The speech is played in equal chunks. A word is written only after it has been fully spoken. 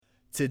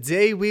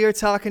Today we are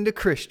talking to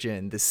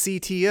Christian, the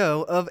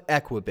CTO of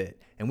Equibit,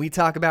 and we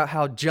talk about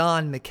how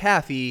John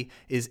McAfee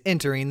is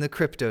entering the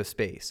crypto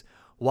space,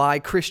 why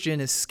Christian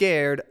is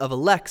scared of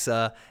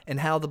Alexa, and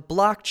how the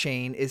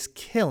blockchain is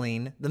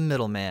killing the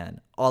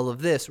middleman. All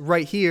of this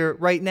right here,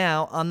 right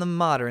now on the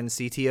Modern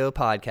CTO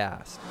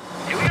Podcast.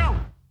 Here we go.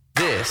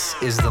 This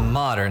is the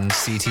Modern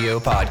CTO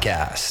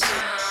Podcast.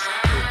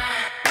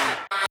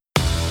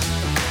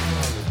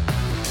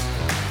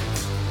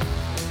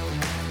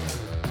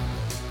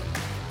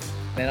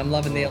 Man, I'm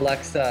loving the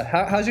Alexa.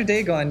 How's your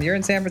day going? You're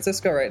in San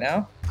Francisco right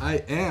now.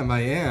 I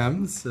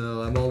am.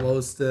 So I'm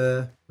almost.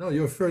 No,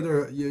 you're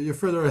further. You're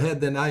further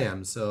ahead than I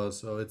am. So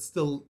it's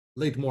still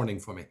late morning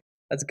for me.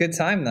 That's a good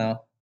time,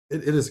 though.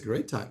 It is a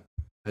great time.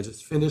 I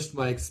just finished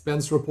my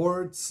expense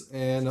reports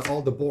and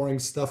all the boring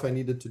stuff I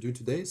needed to do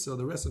today. So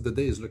the rest of the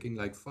day is looking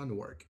like fun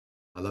work.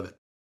 I love it.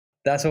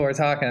 That's what we're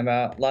talking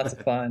about. Lots of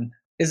fun.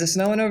 Is it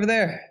snowing over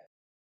there?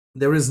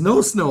 There is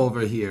no snow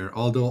over here,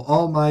 although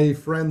all my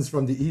friends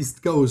from the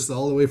East Coast,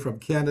 all the way from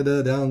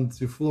Canada down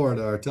to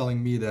Florida, are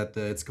telling me that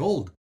it's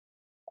cold.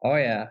 Oh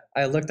yeah,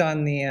 I looked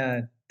on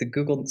the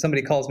Google.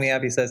 Somebody calls me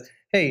up. He says,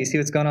 "Hey, you see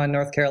what's going on in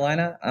North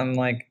Carolina?" I'm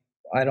like,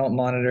 "I don't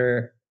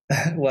monitor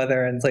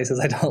weather in places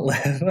I don't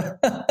live."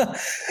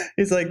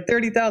 He's like,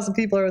 30,000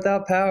 people are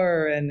without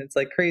power, and it's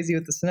like crazy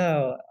with the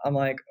snow. I'm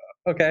like,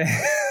 okay.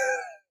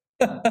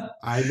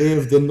 I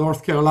lived in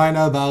North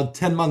Carolina about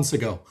 10 months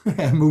ago.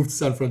 I moved to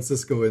San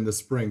Francisco in the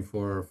spring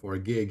for a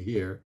gig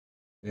here.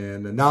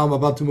 And now I'm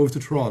about to move to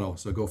Toronto,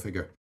 so go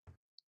figure.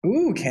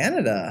 Ooh,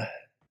 Canada.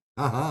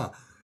 Uh-huh.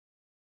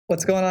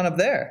 What's going on up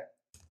there?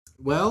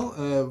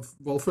 Well,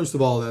 first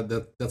of all,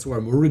 that's where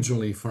I'm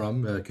originally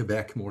from,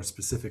 Quebec more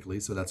specifically,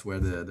 so that's where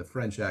the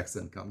French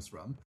accent comes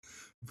from.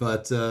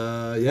 But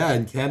yeah,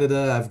 in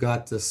Canada, I've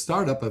got a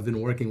startup I've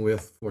been working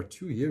with for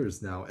 2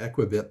 years now,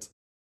 Equibit.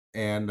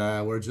 And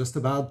we're just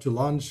about to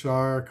launch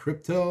our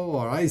crypto,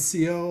 our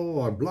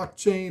ICO, our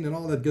blockchain, and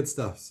all that good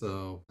stuff.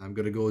 So I'm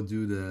gonna go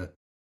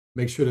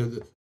make sure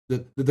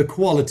that the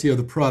quality of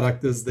the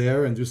product is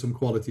there, and do some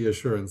quality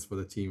assurance for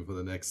the team for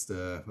the next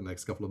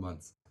couple of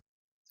months.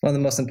 It's one of the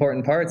most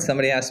important parts.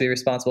 Somebody has to be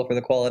responsible for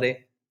the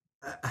quality.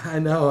 I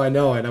know.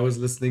 And I was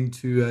listening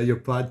to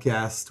your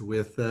podcast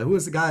with who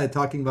was the guy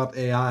talking about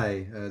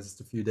AI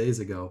just a few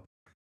days ago,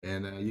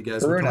 and you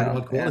guys were talking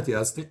about quality.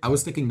 Yeah. I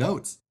was taking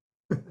notes.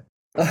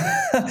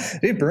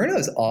 Dude,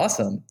 Bruno's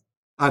awesome.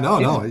 I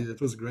know, it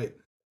was great.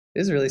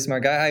 He's a really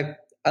smart guy.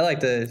 I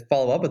like to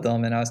follow up with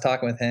him, and I was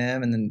talking with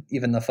him, and then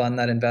even the fund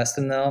that invest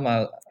in them.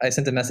 I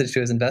sent a message to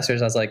his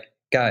investors. I was like,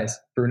 guys,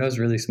 Bruno's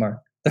really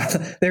smart.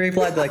 They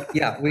replied like,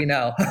 yeah, we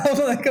know. I'm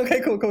like,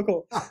 okay,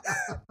 cool.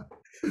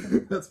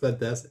 That's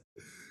fantastic.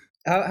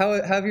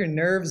 How have your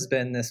nerves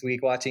been this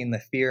week watching the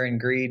fear and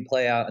greed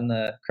play out in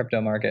the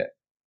crypto market?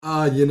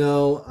 I've been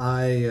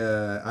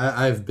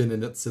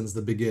in it since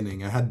the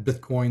beginning. I had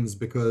Bitcoins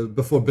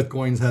before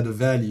Bitcoins had a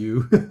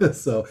value.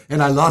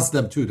 And I lost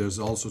them too. There's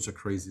all sorts of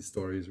crazy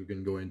stories we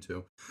can go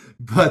into.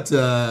 But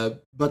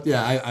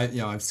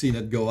yeah, I've seen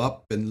it go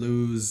up and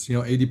lose,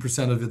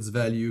 80% of its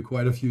value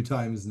quite a few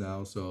times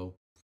now. So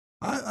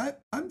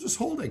I'm just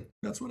holding.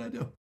 That's what I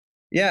do.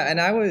 Yeah, and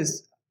I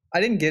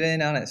didn't get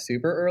in on it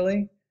super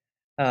early,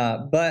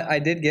 but I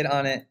did get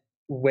on it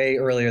way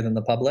earlier than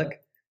the public.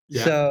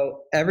 Yeah.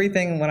 So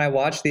everything, when I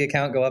watch the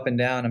account go up and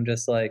down, I'm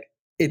just like,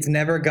 it's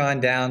never gone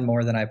down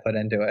more than I put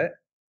into it.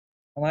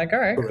 I'm like, all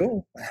right,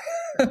 cool.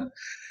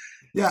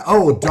 Yeah.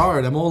 Oh,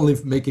 darn. I'm only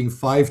making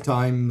 5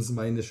 times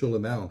my initial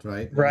amount,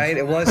 right? Right.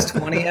 It was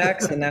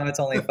 20x and now it's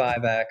only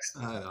 5x.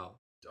 I know.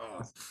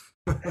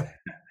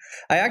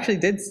 I actually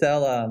did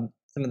sell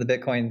some of the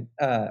Bitcoin.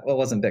 Well, it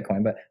wasn't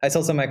Bitcoin, but I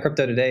sold some of my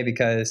crypto today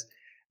because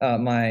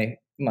my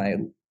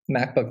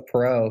MacBook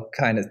Pro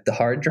the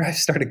hard drive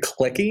started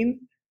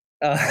clicking.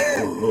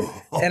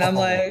 And I'm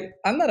like,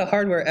 I'm not a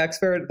hardware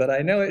expert, but I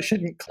know it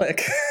shouldn't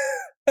click.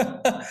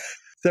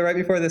 So right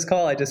before this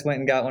call, I just went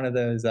and got one of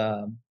those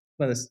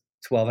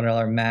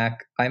 $1,200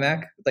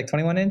 iMac, like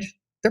 21 inch.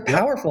 They're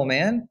powerful,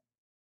 man.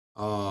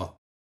 So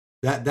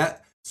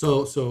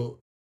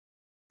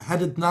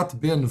had it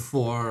not been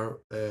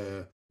for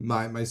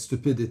my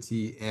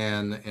stupidity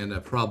and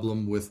a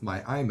problem with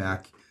my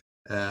iMac,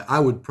 I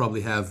would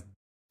probably have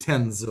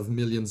tens of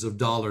millions of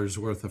dollars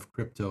worth of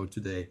crypto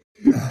today,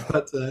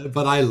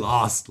 but I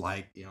lost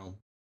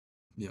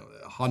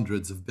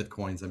hundreds of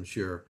Bitcoins, I'm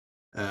sure,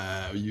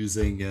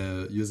 using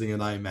an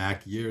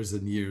iMac years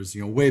and years,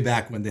 way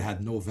back when they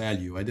had no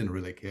value. I didn't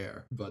really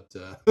care, but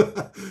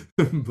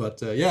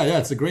yeah,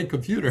 it's a great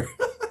computer.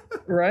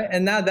 Right,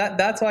 and now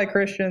that's why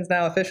Christian's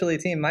now officially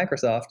Team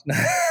Microsoft.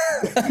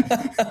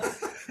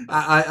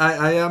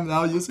 I am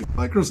now using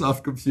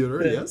Microsoft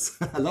computer. Yes,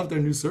 I love their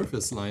new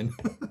Surface line.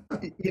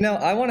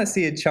 I want to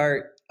see a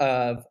chart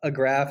of a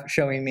graph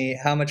showing me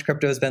how much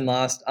crypto has been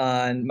lost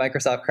on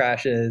Microsoft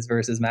crashes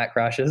versus Mac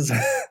crashes.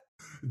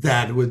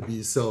 That would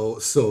be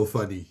so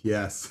funny.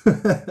 Yes.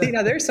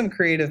 There's some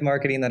creative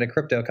marketing that a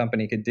crypto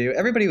company could do.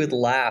 Everybody would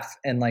laugh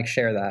and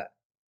share that,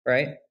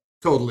 right?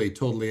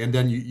 Totally. And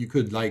then you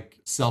could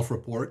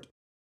self-report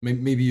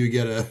Maybe you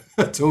get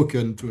a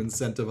token to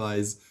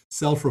incentivize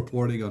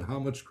self-reporting on how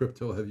much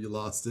crypto have you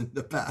lost in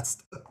the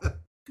past.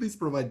 Please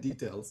provide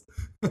details.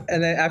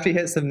 And then after you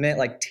hit submit,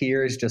 like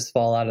tears just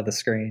fall out of the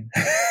screen.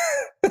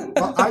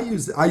 Well,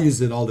 I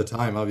use it all the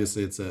time.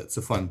 Obviously, it's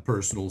a fun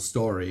personal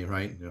story,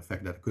 right? The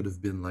fact that it could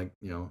have been like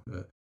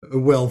a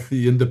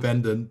wealthy,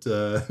 independent,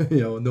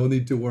 no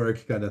need to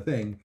work kind of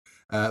thing.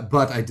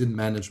 But I didn't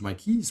manage my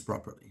keys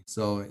properly.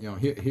 So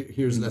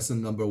here's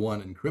lesson number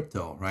one in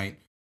crypto, right?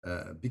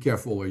 Be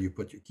careful where you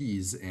put your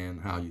keys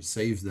and how you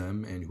save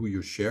them and who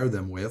you share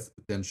them with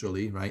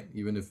potentially, right?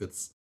 Even if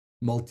it's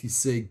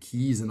multi-sig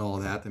keys and all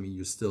that, I mean,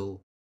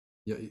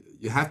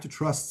 you have to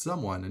trust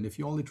someone, and if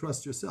you only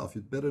trust yourself,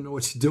 you'd better know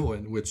what you're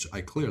doing, which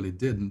I clearly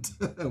didn't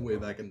way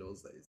back in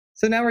those days.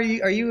 So now are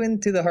you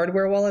into the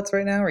hardware wallets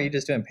right now? Or are you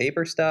just doing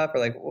paper stuff, or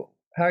like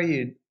how are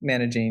you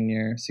managing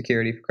your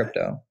security for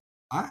crypto?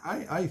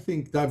 I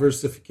think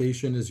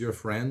diversification is your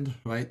friend,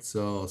 right?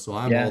 So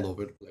I'm Yeah. all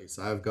over the place.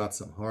 I've got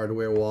some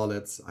hardware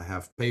wallets. I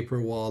have paper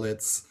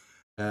wallets.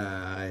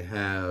 I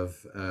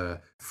have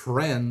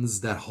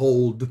friends that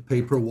hold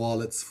paper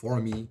wallets for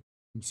me,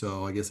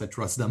 so I guess I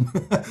trust them.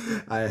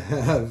 I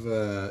have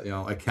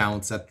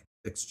accounts at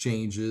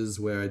exchanges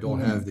where I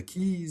don't have Mhm. the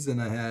keys,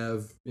 and I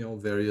have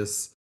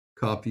various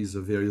copies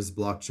of various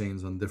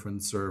blockchains on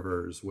different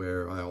servers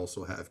where I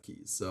also have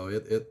keys. So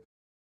it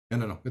I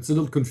don't know. It's a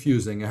little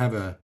confusing. I have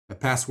a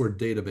password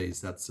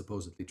database that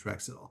supposedly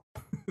tracks it all.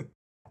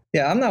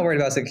 Yeah, I'm not worried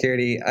about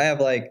security. I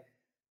have like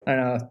I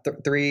don't know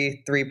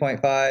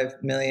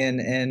 3.5 million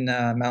in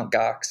Mount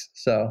Gox,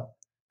 so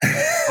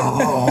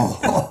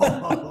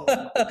Oh,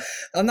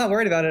 I'm not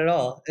worried about it at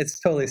all. It's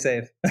totally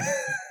safe.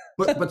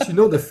 but you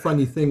know the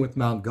funny thing with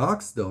Mount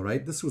Gox though,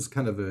 right? This was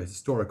kind of a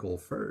historical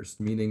first,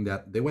 meaning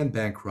that they went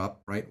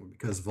bankrupt, right?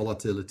 Because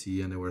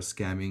volatility and they were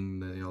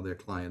scamming their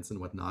clients and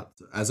whatnot.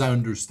 As I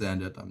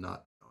understand it, I'm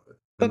not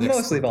But an mostly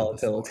expert in the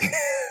volatility. story.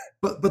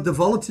 But the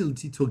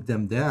volatility took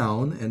them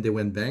down and they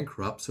went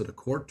bankrupt. So the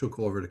court took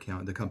over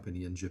the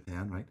company in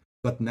Japan, right?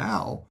 But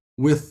now,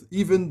 with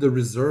even the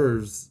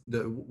reserves,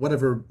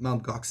 whatever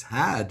Mt. Gox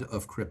had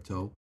of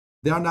crypto,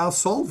 they are now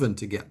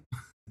solvent again.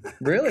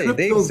 Really?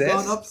 They Crypto's gone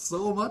exist? up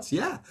so much.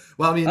 Yeah.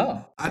 Well, I mean,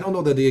 Oh. I don't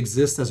know that they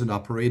exist as an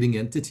operating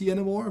entity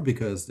anymore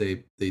because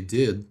they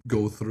did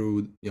go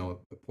through a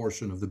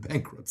portion of the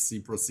bankruptcy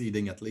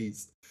proceeding at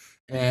least.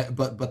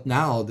 But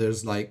now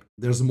there's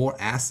more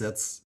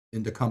assets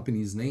in the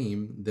company's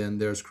name than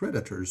there's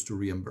creditors to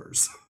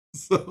reimburse.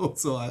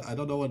 So I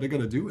don't know what they're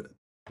gonna do with it.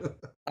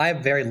 I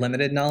have very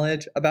limited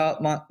knowledge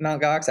about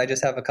Mt. Gox. I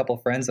just have a couple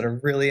friends that are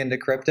really into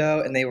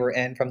crypto, and they were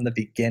in from the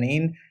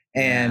beginning.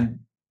 Yeah.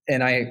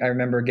 And I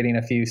remember getting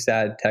a few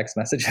sad text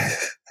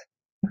messages.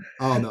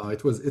 Oh no,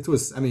 it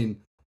was. I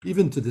mean,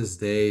 even to this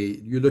day,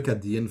 you look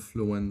at the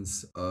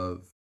influence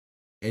of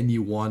any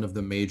one of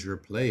the major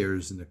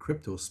players in the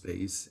crypto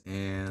space,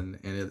 and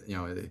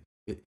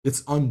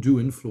it's undue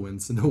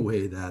influence in a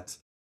way that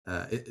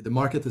the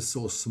market is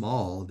so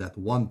small that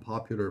one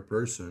popular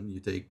person, you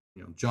take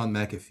John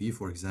McAfee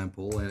for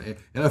example, and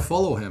I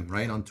follow him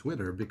right on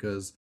Twitter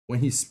because when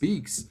he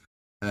speaks.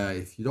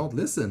 If you don't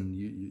listen,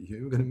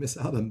 you're gonna miss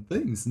out on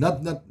things.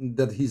 Not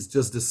that he's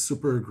just this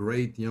super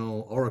great,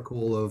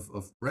 oracle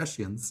of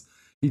prescience.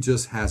 He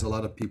just has a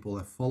lot of people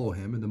that follow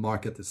him, and the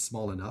market is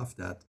small enough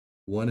that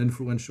one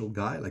influential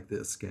guy like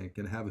this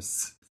can have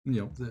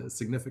a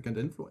significant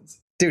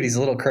influence. Dude, he's a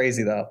little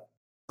crazy though.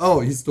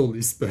 Oh, he's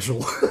totally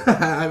special.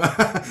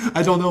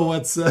 I don't know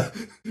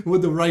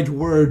what the right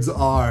words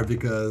are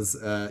because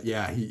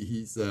yeah,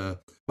 he's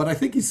but I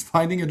think he's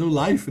finding a new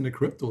life in the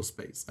crypto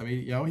space. I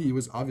mean, he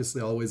was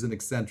obviously always an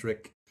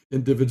eccentric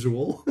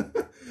individual,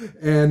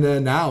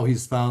 and now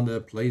he's found a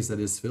place that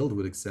is filled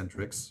with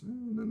eccentrics.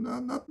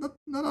 Not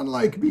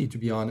unlike me, to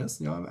be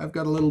honest. I've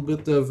got a little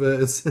bit of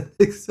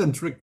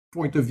eccentric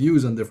point of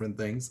views on different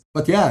things.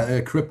 But yeah,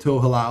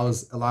 crypto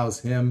allows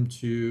him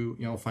to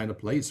find a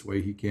place where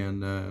he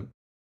can,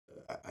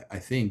 I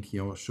think,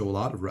 show a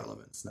lot of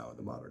relevance now in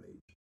the modern age.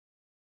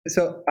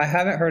 So I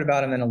haven't heard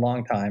about him in a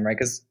long time, right?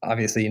 Because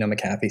obviously,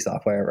 McAfee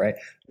software, right?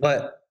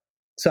 But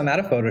so I'm at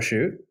a photo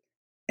shoot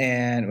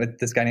and with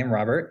this guy named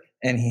Robert,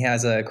 and he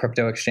has a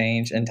crypto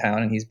exchange in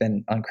town, and he's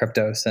been on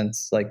crypto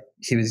since like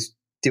he was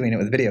doing it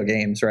with video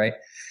games, right?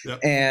 Yep.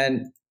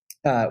 And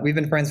we've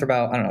been friends for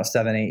about I don't know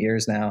 7-8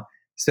 years now,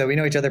 so we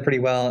know each other pretty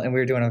well. And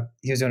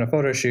he was doing a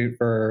photo shoot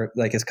for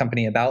like his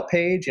company About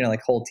page,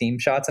 like whole team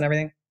shots and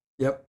everything.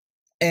 Yep.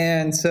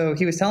 And so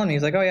he was telling me,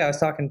 he's like, "Oh yeah, I was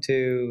talking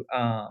to,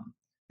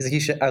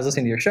 he's like, I was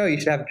listening to your show. You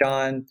should have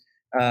John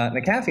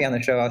McAfee on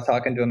the show. I was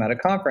talking to him at a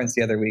conference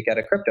the other week at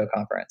a crypto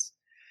conference."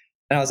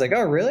 And I was like,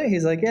 "Oh really?"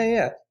 He's like, "Yeah,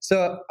 yeah."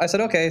 So I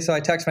said, "Okay." So I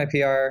text my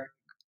PR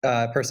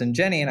person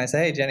Jenny, and I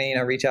say, "Hey Jenny,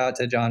 reach out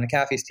to John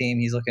McAfee's team.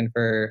 He's looking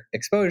for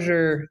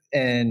exposure,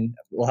 and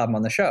we'll have him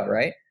on the show,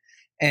 right?"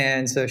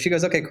 And so she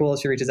goes, "Okay, cool."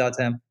 She reaches out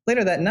to him.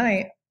 Later that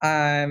night,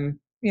 I'm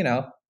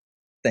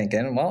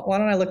thinking, well, why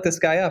don't I look this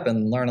guy up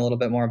and learn a little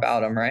bit more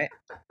about him, right?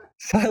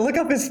 So I look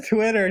up his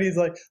Twitter and he's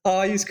like, "Oh,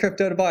 I use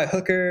crypto to buy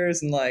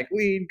hookers and like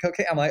weed,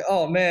 cocaine." I'm like,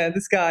 "Oh man,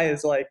 this guy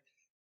is like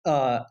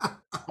uh,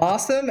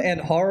 awesome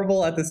and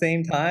horrible at the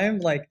same time.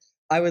 Like,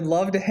 I would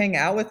love to hang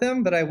out with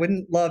him, but I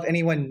wouldn't love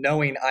anyone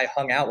knowing I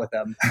hung out with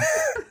him.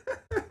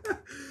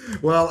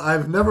 Well,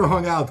 I've never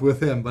hung out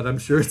with him, but I'm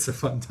sure it's a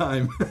fun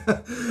time.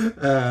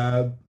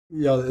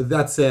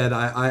 That said,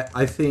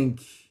 I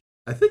think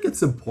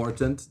it's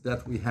important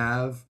that we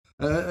have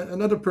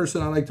another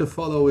person I like to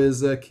follow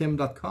is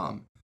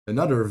Kim.com,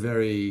 another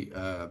very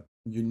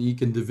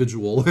unique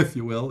individual, if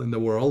you will, in the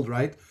world,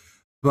 right?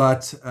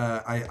 But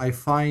I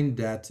find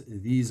that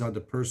these are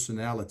the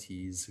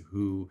personalities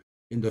who,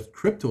 in the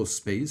crypto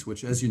space,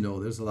 which, as you know,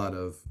 there's a lot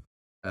of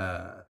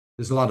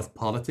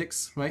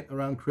politics right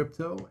around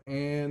crypto,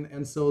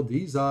 and so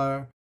these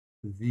are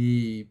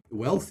the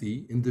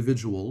wealthy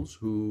individuals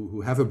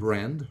who have a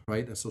brand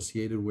right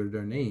associated with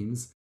their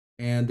names,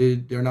 and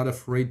they're not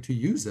afraid to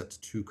use it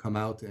to come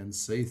out and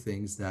say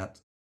things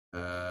that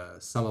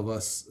some of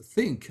us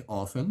think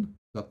often,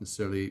 not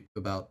necessarily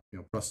about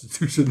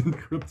prostitution and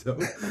crypto,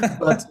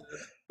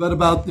 but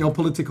about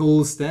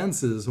political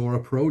stances or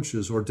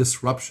approaches or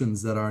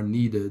disruptions that are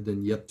needed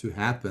and yet to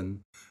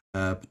happen,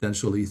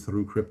 potentially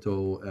through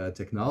crypto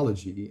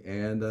technology.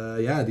 And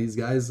yeah, these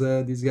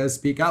guys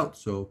speak out.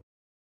 So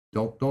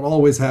don't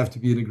always have to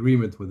be in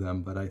agreement with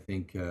them, but I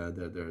think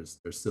there's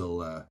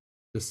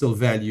still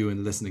value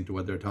in listening to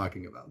what they're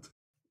talking about.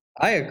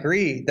 I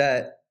agree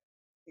that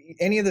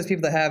any of those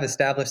people that have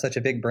established such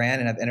a big brand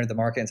and have entered the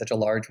market in such a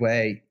large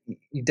way,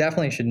 you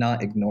definitely should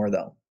not ignore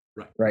them.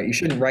 Right. You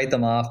shouldn't write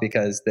them off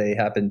because they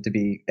happen to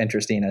be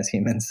interesting as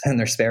humans in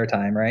their spare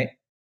time, right?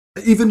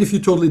 Even if you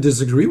totally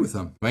disagree with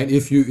them, right?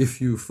 If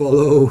you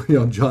follow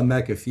John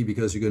McAfee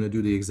because you're going to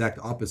do the exact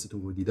opposite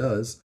of what he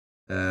does,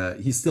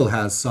 he still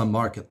has some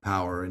market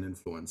power and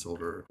influence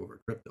over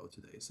crypto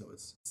today. So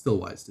it's still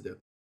wise to do.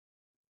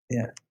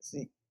 Yeah.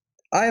 See,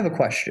 I have a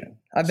question.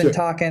 I've been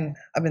talking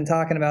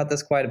about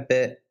this quite a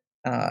bit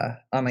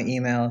on my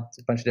email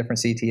to a bunch of different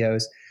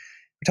CTOs.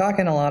 We're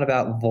talking a lot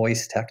about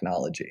voice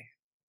technology,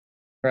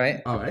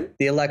 right? All right.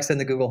 The Alexa and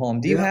the Google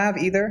Home. Do you have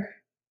either?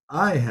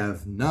 I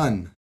have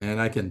none, and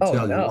I can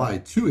tell you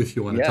why too if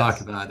you want to talk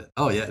about it.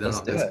 Oh yeah,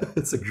 Let's do it.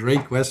 It's a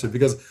great question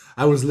because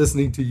I was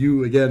listening to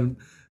you again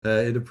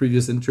in a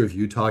previous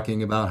interview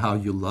talking about how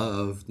you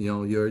love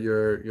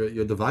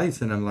your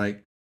device, and I'm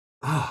like,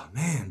 oh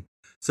man.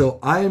 So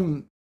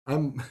I'm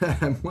I'm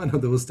one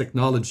of those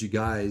technology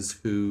guys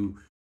who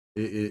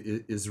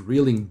is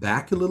reeling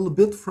back a little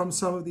bit from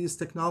some of these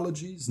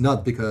technologies,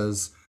 not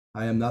because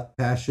I am not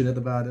passionate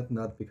about it,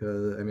 not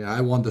because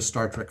I want the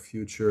Star Trek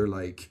future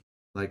like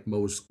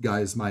most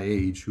guys my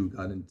age who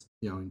got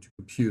into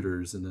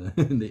computers in the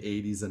in the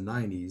 80s and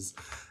 90s.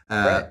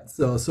 Right.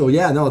 So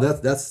yeah, no,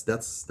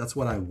 that's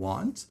what I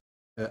want.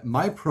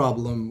 My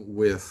problem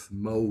with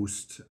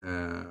most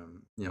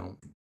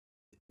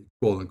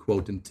quote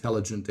unquote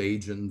intelligent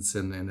agents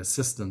and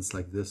assistants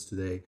like this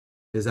today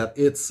is that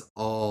it's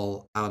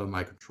all out of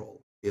my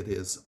control. It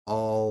is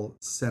all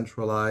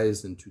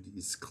centralized into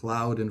these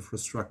cloud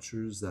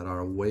infrastructures that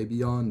are way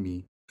beyond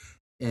me.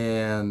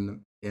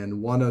 And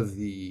one of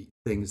the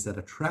things that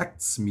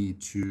attracts me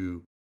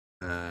to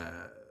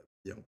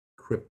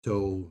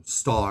crypto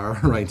star,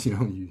 right?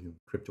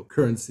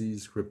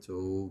 Cryptocurrencies,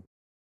 crypto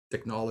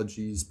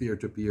technologies,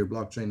 peer-to-peer,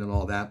 blockchain, and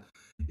all that,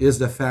 is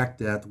the fact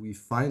that we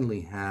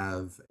finally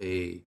have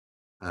a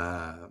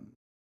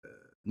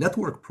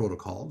network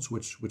protocols,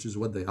 which is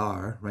what they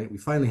are, right? We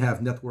finally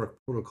have network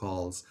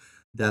protocols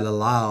that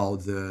allow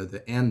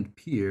the end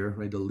peer,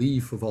 right, the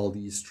leaf of all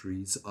these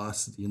trees,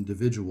 us, the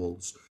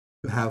individuals,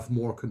 to have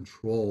more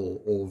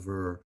control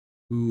over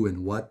who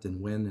and what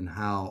and when and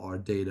how our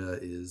data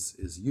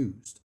is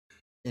used.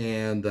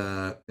 And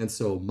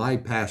so my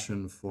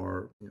passion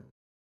for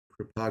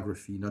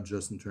cryptography, not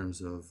just in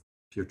terms of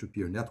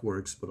peer-to-peer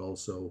networks, but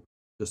also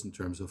just in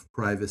terms of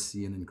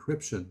privacy and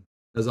encryption,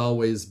 has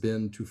always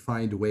been to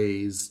find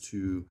ways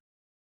to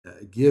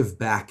give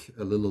back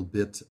a little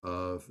bit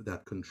of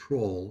that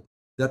control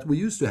that we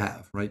used to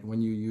have, right?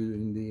 When you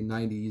in the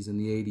 90s and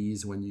the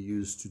 80s, when you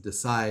used to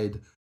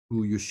decide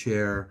who you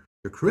share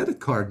your credit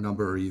card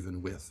number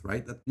even with,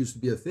 right? That used to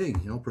be a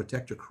thing,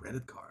 protect your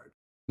credit card.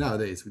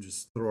 Nowadays, we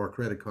just throw our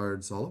credit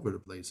cards all over the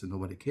place and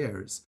nobody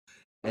cares.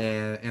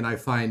 And I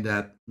find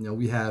that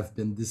we have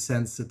been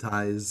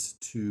desensitized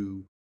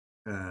to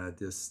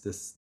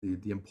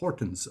the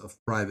importance of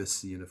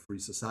privacy in a free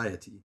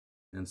society.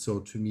 And so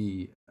to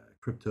me,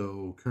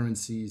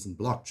 cryptocurrencies and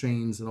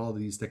blockchains and all of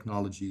these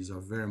technologies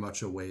are very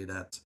much a way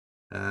that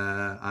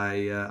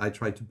I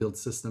try to build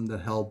systems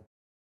that help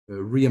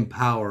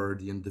re-empower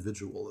the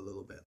individual a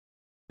little bit.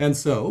 And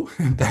so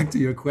back to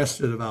your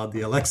question about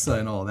the Alexa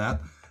and all that,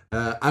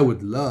 I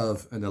would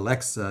love an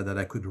Alexa that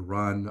I could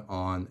run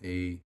on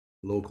a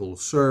local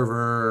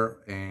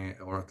server,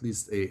 or at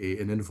least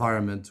an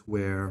environment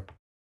where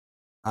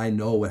I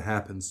know what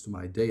happens to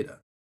my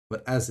data.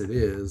 But as it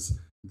is,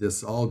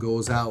 this all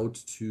goes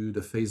out to the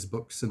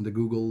Facebooks and the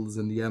Googles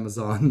and the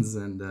Amazons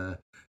and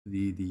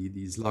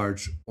these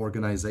large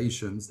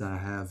organizations that I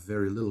have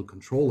very little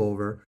control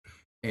over,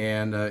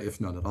 and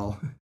if not at all.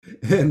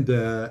 And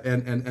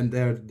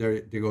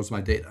there goes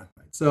my data.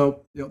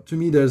 So, to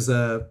me, there's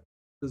a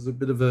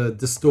bit of a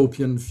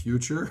dystopian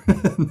future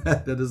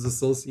that is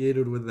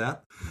associated with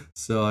that.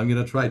 So I'm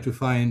gonna try to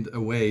find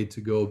a way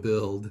to go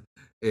build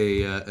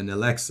a an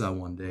Alexa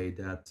one day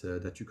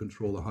that you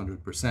control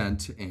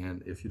 100%.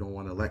 And if you don't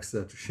want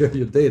Alexa to share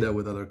your data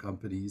with other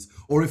companies,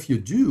 or if you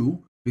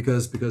do,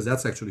 because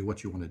that's actually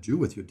what you want to do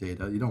with your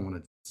data, you don't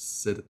want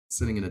to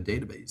sitting in a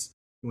database.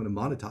 You want to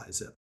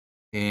monetize it.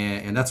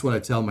 And that's what I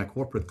tell my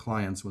corporate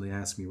clients when they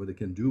ask me what they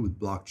can do with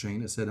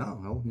blockchain. I said, oh,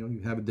 well,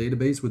 you have a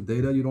database with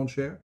data you don't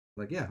share.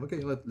 Like, yeah,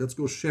 okay, let's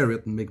go share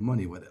it and make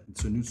money with it.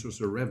 It's a new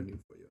source of revenue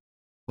for you.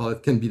 Well,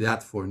 it can be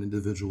that for an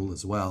individual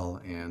as well,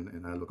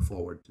 and I look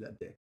forward to that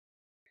day.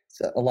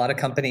 So a lot of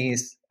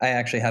companies, I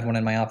actually had one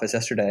in my office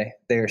yesterday.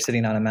 They were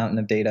sitting on a mountain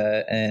of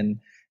data, and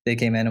they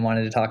came in and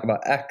wanted to talk about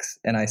X.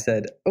 And I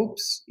said,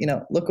 oops,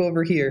 look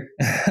over here.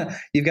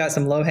 You've got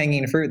some low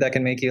hanging fruit that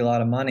can make you a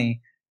lot of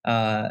money.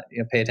 Pay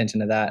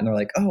attention to that. And they're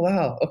like, oh,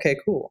 wow. Okay,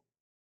 cool.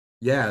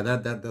 Yeah,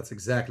 that's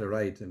exactly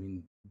right. I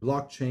mean,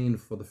 blockchain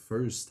for the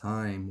first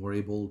time, we're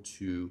able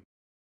to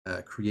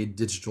create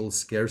digital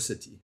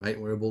scarcity, right?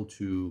 We're able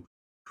to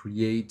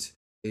create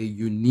a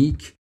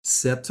unique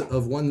set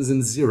of ones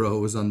and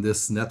zeros on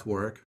this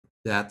network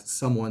that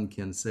someone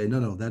can say,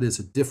 no, that is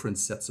a different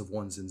sets of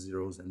ones and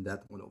zeros than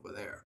that one over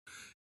there.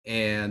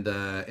 And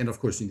of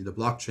course, you need a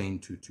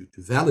blockchain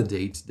to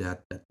validate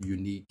that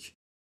unique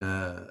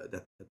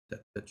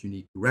that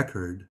unique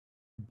record.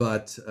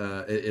 But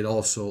it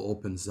also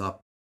opens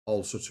up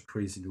all sorts of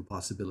crazy new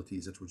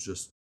possibilities that were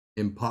just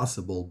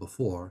impossible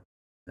before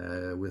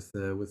with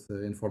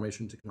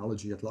information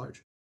technology at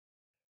large.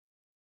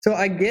 So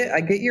I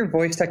get your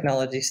voice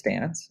technology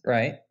stance,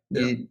 right?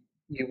 Yeah.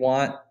 You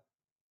want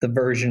the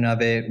version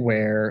of it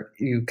where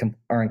you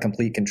are in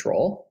complete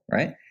control,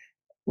 right?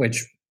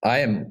 Which I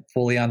am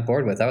fully on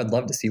board with. I would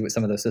love to see what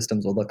some of those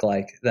systems will look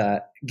like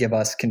that give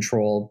us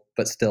control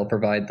but still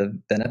provide the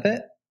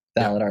benefit.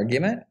 Valid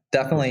argument.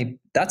 Definitely,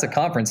 that's a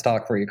conference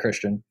talk for you,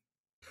 Christian.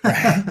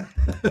 Right?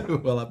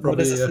 Well, What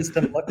does a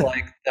system look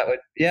like?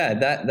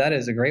 That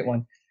is a great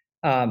one.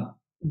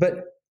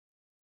 But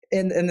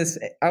in this,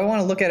 I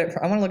want to look at it.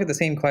 I want to look at the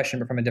same question,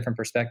 but from a different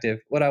perspective.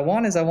 What I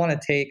want to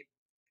take.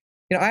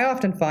 I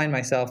often find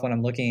myself when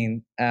I'm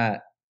looking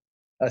at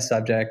a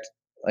subject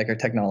like a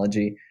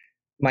technology,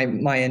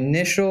 my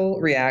initial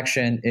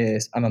reaction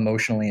is I'm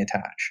emotionally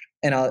attached,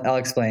 and I'll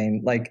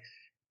explain. Like,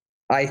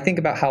 I think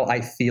about how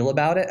I feel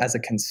about it as a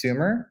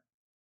consumer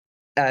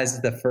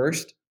as the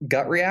first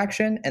gut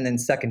reaction, and then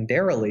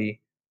secondarily,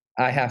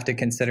 I have to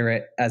consider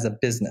it as a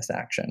business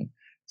action.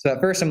 So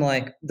at first, I'm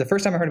like, the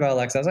first time I heard about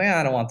Alexa, I was like,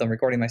 I don't want them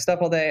recording my stuff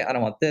all day. I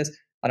don't want this.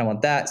 I don't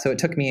want that. So it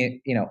took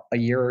me, a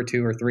year or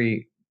two or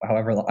three,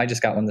 however long. I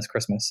just got one this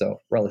Christmas, so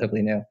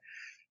relatively new,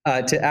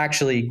 to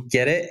actually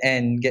get it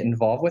and get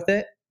involved with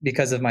it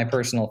because of my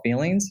personal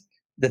feelings.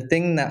 The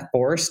thing that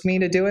forced me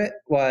to do it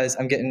was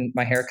I'm getting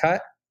my hair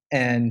cut,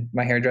 and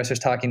my hairdresser's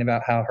talking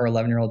about how her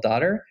 11-year-old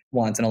daughter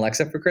wants an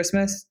Alexa for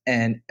Christmas,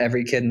 and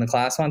every kid in the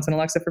class wants an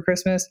Alexa for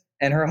Christmas,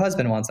 and her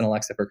husband wants an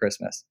Alexa for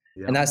Christmas.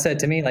 Yeah. And that said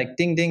to me, like,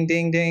 ding, ding,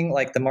 ding, ding,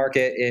 like the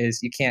market is,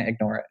 you can't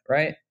ignore it,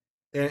 right?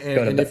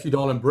 And if you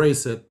don't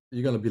embrace it,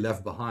 you're going to be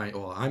left behind,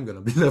 or I'm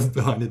going to be left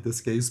behind in this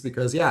case,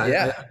 because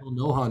I don't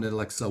know how an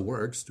Alexa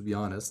works, to be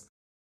honest.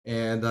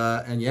 And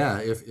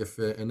if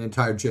an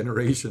entire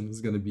generation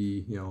is going to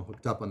be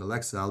hooked up on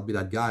Alexa, I'll be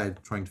that guy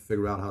trying to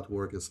figure out how to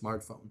work a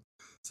smartphone.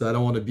 So I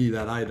don't want to be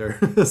that either.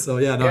 So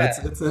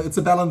it's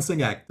a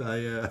balancing act. I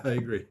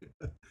agree.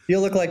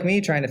 You'll look like me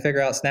trying to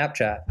figure out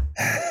Snapchat.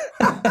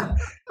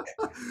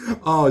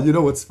 Oh, you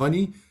know what's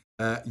funny?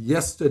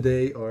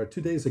 Yesterday or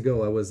 2 days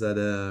ago, I was at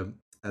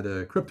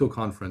a crypto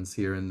conference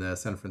here in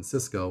San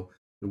Francisco,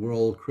 the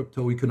World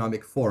Crypto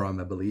Economic Forum,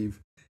 I believe.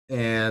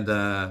 And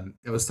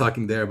I was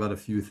talking there about a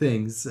few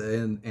things.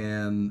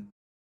 And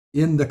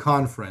in the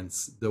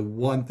conference, the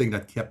one thing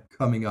that kept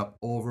coming up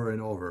over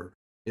and over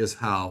is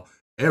how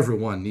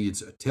everyone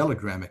needs a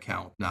Telegram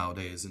account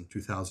nowadays in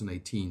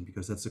 2018,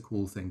 because that's a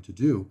cool thing to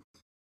do.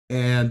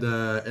 And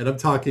I'm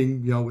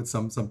talking, with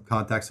some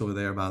contacts over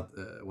there about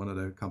one of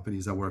the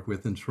companies I work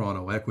with in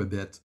Toronto,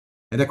 Equibit.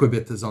 And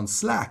Equibit is on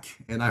Slack.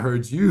 And I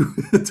heard you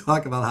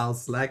talk about how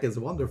Slack is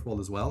wonderful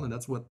as well, and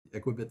that's what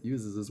Equibit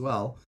uses as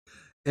well.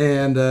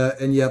 And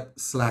yet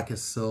Slack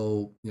is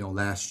so,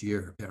 last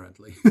year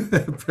apparently,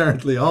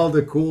 apparently all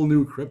the cool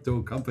new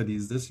crypto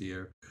companies this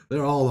year,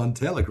 they're all on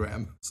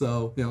Telegram.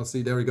 So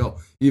see, there we go.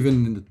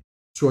 Even in the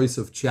choice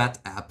of chat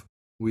app,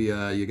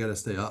 you got to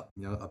stay up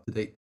to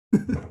date.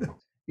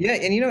 Yeah,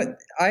 and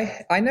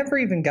I never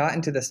even got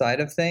into the side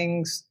of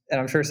things, and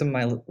I'm sure some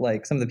of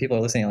the people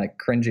are listening like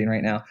cringing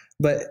right now.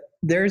 But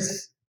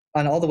there's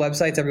on all the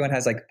websites, everyone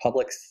has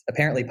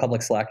apparently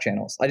public Slack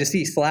channels. I just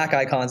see Slack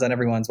icons on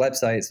everyone's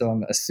website, so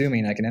I'm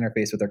assuming I can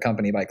interface with their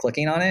company by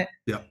clicking on it.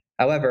 Yeah.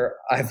 However,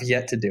 I've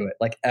yet to do it,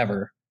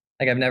 ever.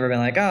 I've never been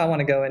like, I want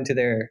to go into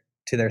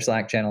their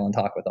Slack channel and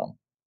talk with them.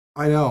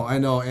 I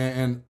know,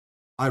 and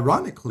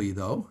ironically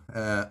though,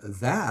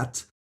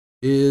 that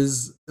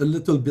is a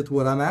little bit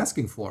what I'm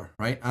asking for,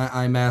 right?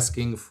 I'm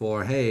asking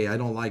for, hey, I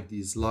don't like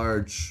these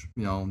large,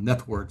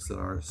 networks that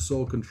are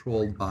so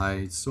controlled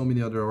by so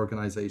many other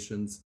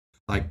organizations,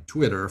 like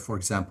Twitter, for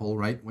example,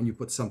 right? When you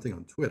put something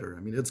on Twitter,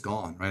 I mean, it's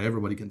gone, right?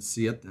 Everybody can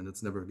see it, and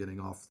it's never getting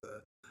off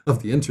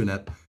the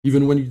internet,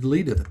 even when you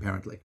delete it,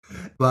 apparently.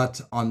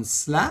 But on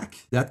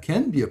Slack, that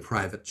can be a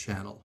private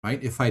channel,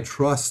 right? If I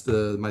trust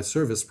my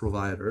service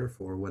provider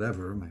for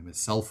whatever, my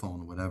cell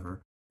phone,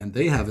 whatever, and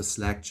they have a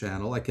Slack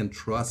channel, I can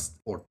trust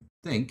or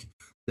think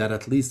that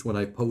at least when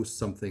I post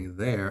something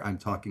there, I'm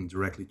talking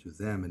directly to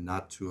them and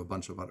not to a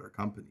bunch of other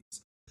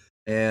companies.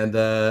 And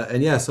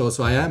yeah, so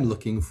I am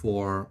looking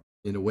for,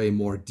 in a way,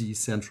 more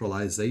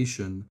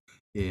decentralization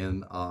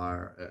in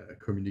our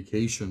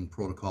communication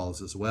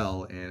protocols as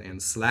well,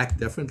 and Slack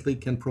definitely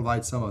can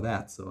provide some of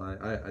that. So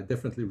I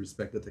definitely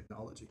respect the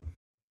technology.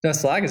 No,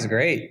 Slack is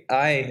great.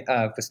 I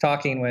was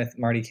talking with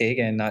Marty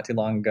Kagan not too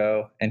long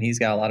ago, and he's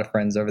got a lot of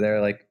friends over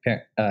there, like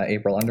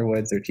April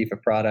Underwood's their chief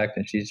of product,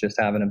 and she's just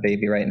having a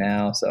baby right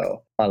now.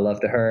 So I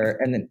love to her.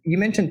 And then you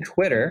mentioned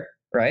Twitter,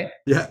 right?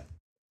 Yeah.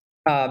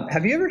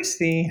 Have you ever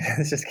seen,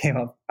 this just came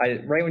up,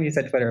 right when you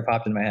said Twitter, it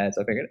popped in my head.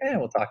 So I figured,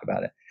 we'll talk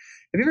about it.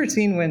 Have you ever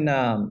seen when,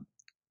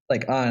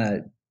 like on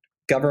a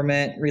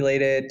government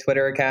related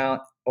Twitter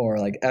account or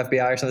like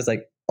FBI or something, it's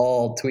like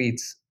all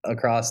tweets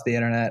across the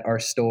internet are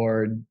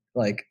stored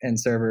like in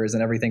servers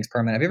and everything's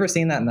permanent. Have you ever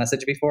seen that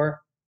message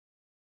before?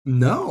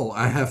 No,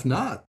 I have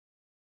not.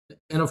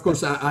 And of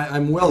course,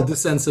 I'm well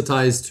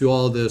desensitized to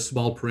all the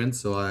small print,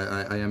 so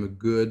I am a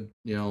good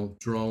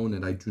drone,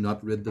 and I do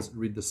not read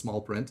the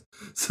small print.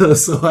 So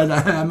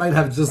I might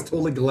have just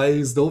totally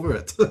glazed over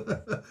it.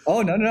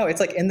 Oh no! It's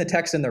like in the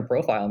text in their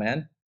profile,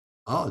 man.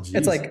 Oh, geez.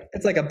 It's like,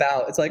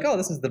 oh,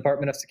 this is the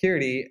Department of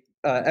Security.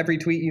 Every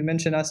tweet you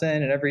mention us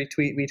in, and every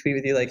tweet we tweet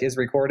with you, like, is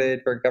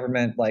recorded for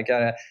government. Like,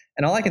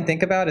 and all I can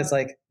think about is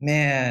like,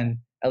 man,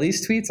 at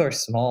least tweets are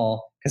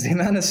small because the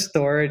amount of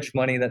storage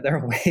money that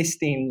they're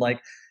wasting, like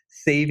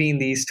saving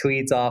these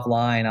tweets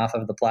offline off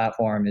of the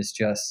platform, is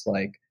just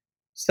like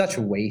such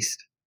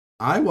waste.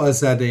 I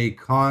was at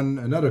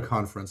another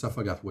conference, I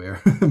forgot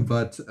where,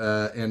 but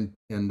and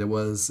there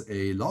was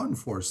a law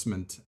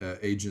enforcement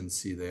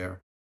agency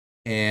there,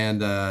 and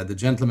the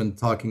gentleman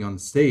talking on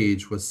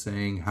stage was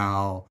saying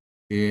how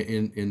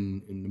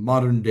in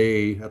modern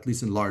day, at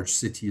least in large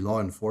city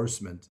law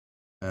enforcement,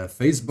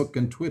 Facebook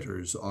and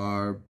Twitters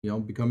are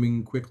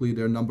becoming quickly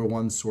their number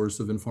one source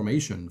of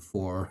information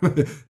for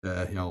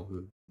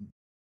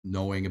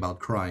knowing about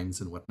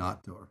crimes and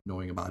whatnot, or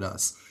knowing about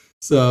us.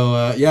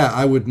 So yeah,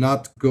 I would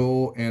not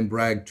go and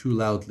brag too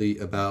loudly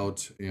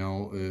about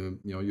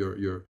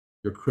your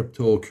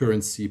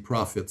cryptocurrency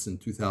profits in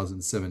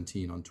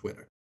 2017 on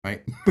Twitter,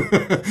 right?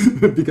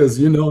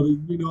 Because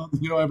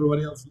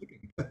everybody else looking.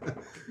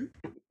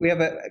 We have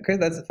Chris.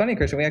 That's funny,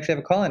 Christian. We actually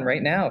have a call in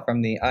right now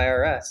from the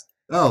IRS.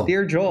 Oh,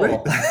 dear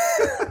Joel.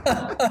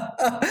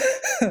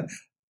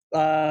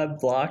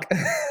 Block.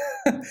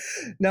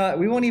 No,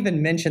 we won't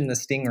even mention the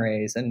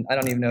stingrays, and I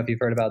don't even know if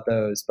you've heard about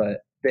those,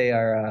 but they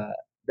are.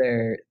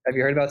 Have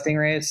you heard about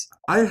stingrays?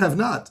 I have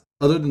not,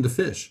 other than the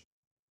fish.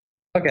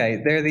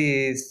 Okay, they're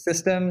these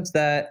systems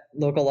that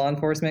local law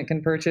enforcement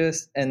can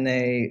purchase, and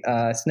they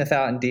sniff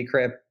out and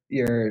decrypt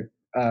your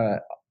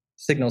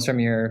signals from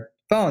your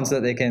phone so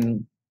that they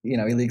can,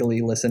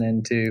 illegally listen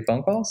into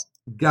phone calls.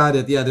 Got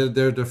it. Yeah,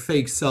 they're the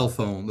fake cell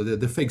phone,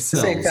 the fake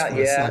cells for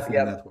the cell phone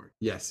network.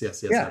 Yes, yeah.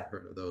 I've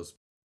heard of those.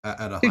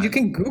 Dude, you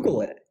can Google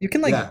it. You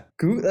can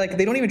Google, like,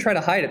 they don't even try to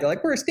hide it. They're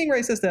like, we're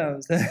Stingray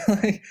Systems.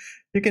 Like,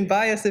 you can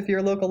buy us if you're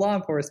a local law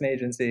enforcement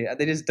agency.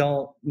 They just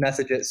don't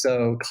message it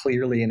so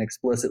clearly and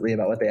explicitly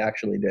about what they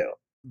actually do.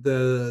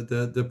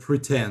 The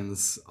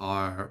pretense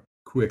are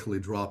quickly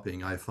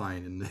dropping, I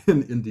find,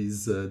 in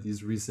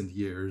these recent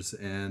years,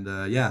 and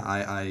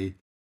I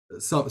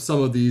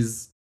some of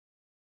these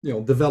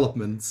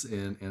developments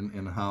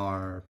in how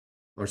our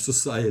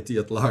society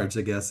at large,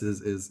 I guess,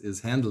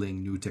 is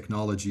handling new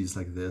technologies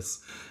like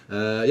this.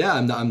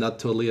 I'm not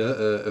totally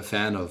a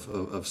fan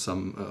of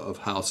some of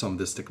how some of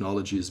this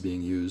technology is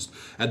being used.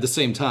 At the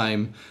same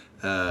time,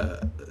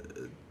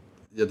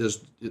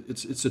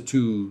 it's a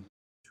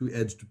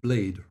two-edged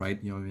blade, right?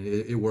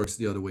 It works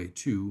the other way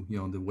too.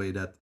 The way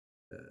that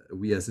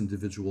we as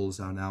individuals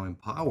are now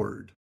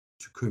empowered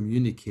to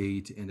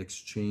communicate and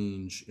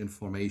exchange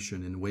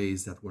information in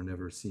ways that were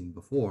never seen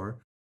before.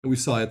 And we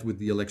saw it with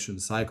the election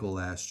cycle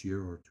last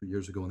year, or 2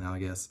 years ago now, I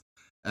guess,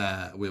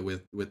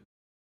 with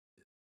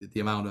the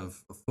amount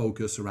of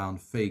focus around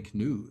fake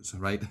news,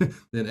 right?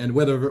 and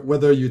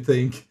whether you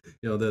think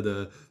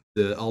the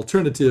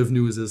alternative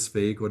news is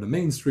fake or the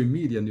mainstream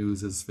media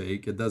news is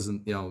fake, it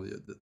doesn't,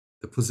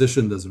 the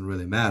position doesn't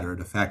really matter.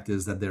 The fact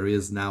is that there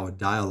is now a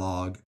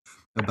dialogue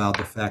about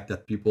the fact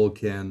that people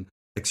can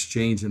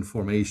exchange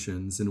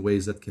informations in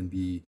ways that can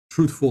be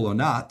truthful or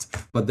not,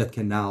 but that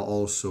can now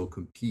also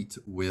compete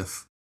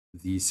with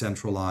the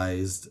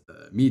centralized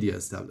media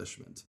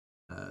establishment.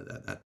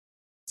 That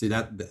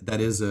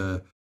is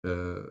a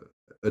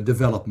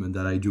development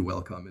that I do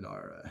welcome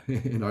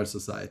in our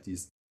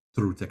societies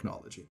through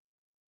technology.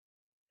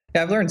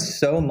 Yeah, I've learned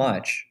so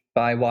much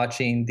by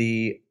watching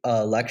the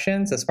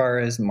elections as far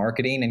as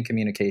marketing and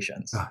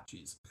communications, Ah,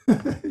 jeez.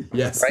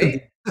 Yes,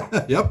 right?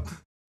 indeed. Yep.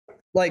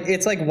 Like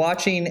it's like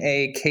watching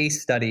a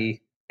case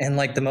study and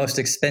like the most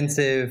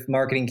expensive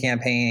marketing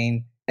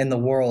campaign in the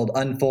world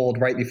unfold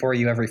right before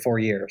you every 4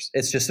 years.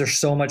 It's just there's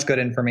so much good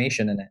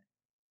information in it.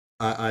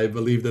 I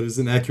believe that is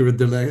an accurate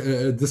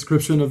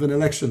description of an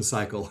election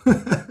cycle.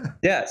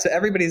 Yeah, so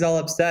everybody's all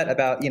upset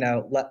about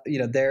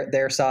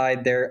their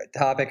side, their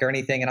topic, or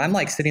anything, and I'm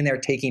like sitting there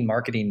taking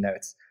marketing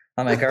notes.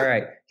 I'm like, all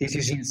right,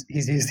 he's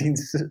using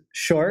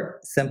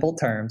short, simple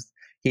terms.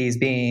 He's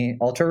being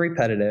ultra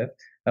repetitive,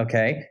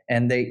 okay,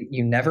 and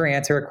you never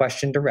answer a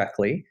question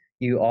directly.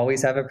 You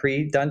always have a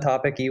pre-done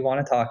topic you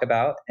want to talk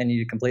about, and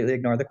you completely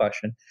ignore the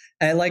question.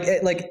 And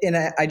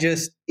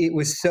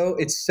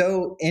it's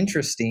so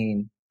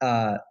interesting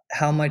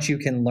how much you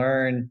can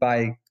learn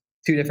by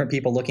two different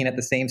people looking at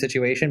the same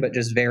situation, but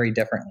just very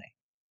differently,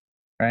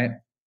 right?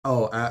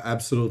 Oh,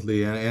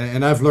 absolutely,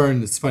 and I've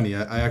learned. It's funny.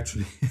 I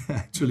actually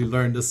actually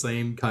learned the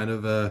same kind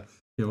of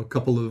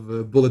couple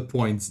of bullet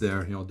points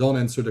there. Don't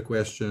answer the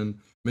question.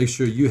 Make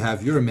sure you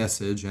have your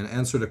message and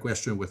answer the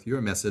question with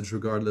your message,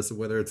 regardless of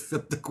whether it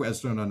fit the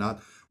question or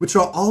not. Which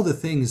are all the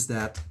things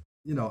that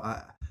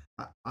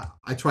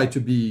I try to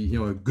be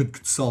a good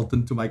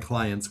consultant to my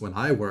clients when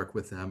I work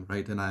with them,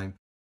 right? And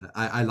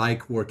I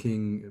like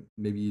working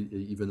maybe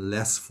even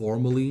less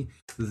formally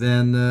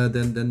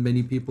than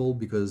many people,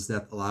 because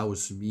that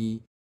allows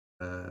me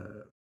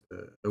uh,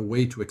 a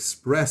way to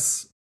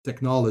express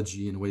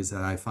technology in ways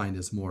that I find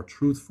is more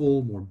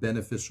truthful, more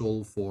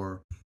beneficial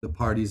for the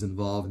parties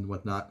involved and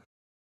whatnot.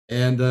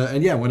 And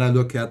yeah, when I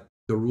look at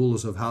the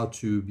rules of how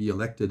to be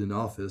elected in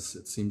office,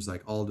 it seems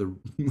like all the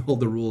all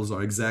the rules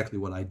are exactly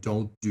what I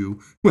don't do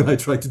when I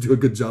try to do a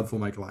good job for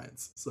my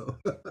clients. So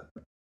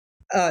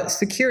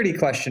Security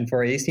question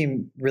for you. You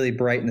seem really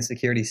bright in the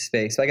security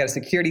space. So I got a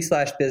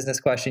security/business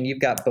question. You've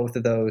got both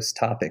of those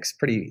topics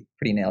pretty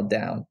nailed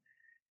down.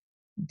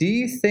 Do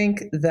you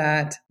think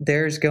that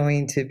there's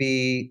going to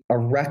be a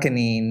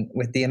reckoning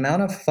with the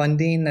amount of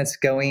funding that's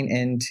going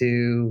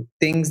into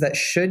things that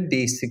should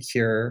be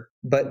secure,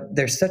 but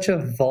there's such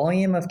a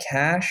volume of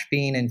cash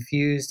being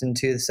infused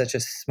into such a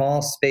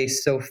small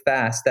space so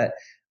fast that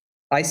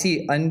I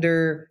see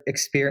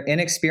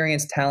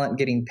inexperienced talent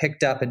getting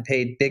picked up and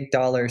paid big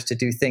dollars to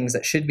do things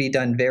that should be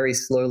done very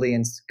slowly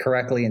and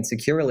correctly and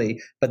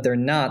securely, but they're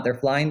not. They're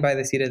flying by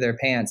the seat of their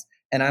pants.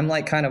 And I'm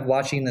like kind of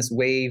watching this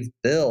wave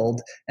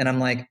build, and I'm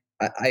like,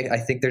 I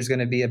think there's going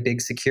to be a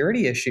big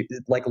security issue,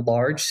 like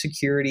large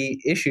security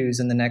issues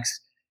in the next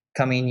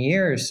coming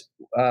years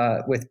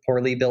with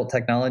poorly built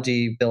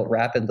technology built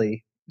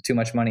rapidly, too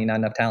much money, not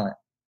enough talent.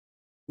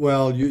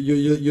 well,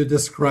 you're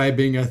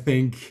describing, I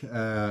think,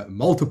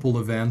 multiple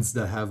events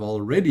that have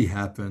already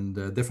happened,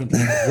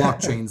 definitely in the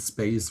blockchain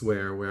space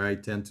where I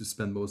tend to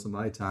spend most of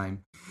my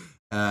time.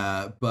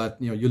 But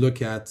you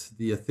look at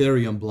the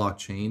Ethereum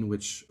blockchain,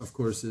 which of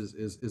course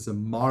is a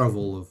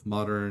marvel of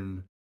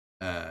modern,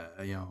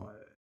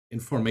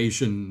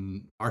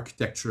 information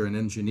architecture and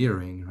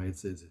engineering, right?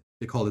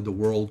 They call it the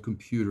world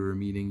computer,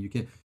 meaning you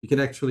can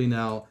actually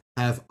now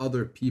have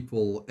other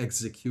people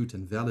execute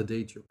and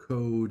validate your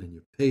code, and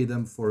you pay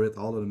them for it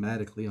all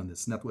automatically on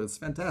this network. It's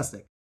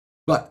fantastic.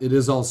 But it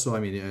is also, I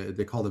mean,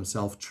 they call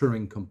themselves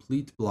Turing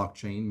complete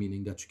blockchain,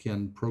 meaning that you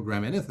can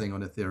program anything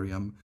on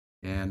Ethereum,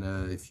 and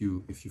if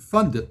you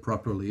fund it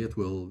properly, it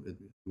will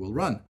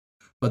run.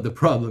 But the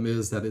problem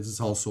is that it is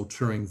also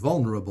Turing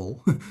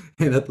vulnerable,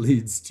 and that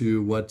leads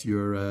to what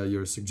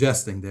you're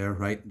suggesting there,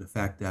 right? The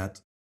fact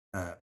that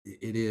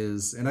it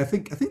is, and I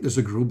think there's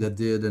a group that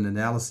did an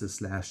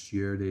analysis last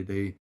year.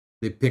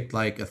 They picked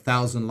like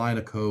 1,000 line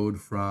of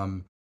code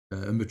from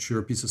a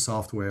mature piece of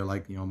software,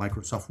 like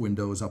Microsoft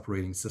Windows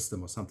operating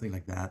system or something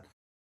like that.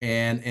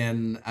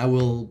 And I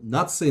will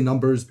not say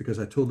numbers because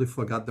I totally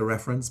forgot the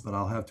reference, but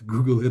I'll have to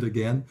Google it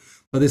again.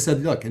 But they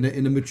said, look, in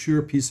a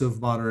mature piece of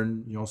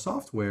modern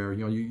software,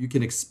 you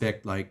can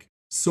expect like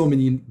so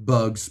many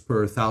bugs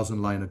per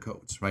 1,000 line of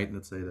codes, right?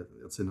 Let's say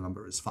the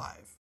number is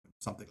 5,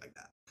 something like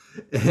that.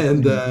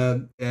 And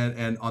Mhm.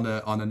 and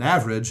on an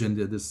average, and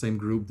the same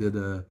group did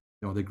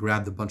they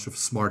grabbed a bunch of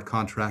smart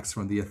contracts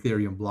from the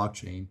Ethereum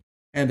blockchain,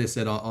 and they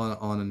said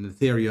on an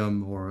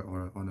Ethereum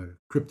or on a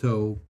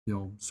crypto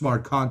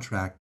smart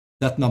contract,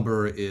 that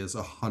number is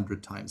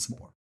 100 times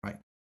more, right?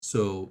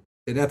 So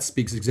and that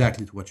speaks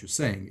exactly to what you're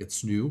saying.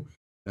 It's new.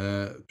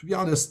 To be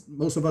honest,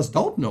 most of us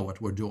don't know what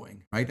we're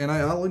doing, right? And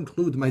I'll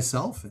include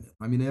myself in it.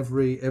 I mean,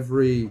 every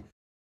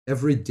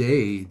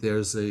day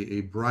there's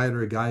a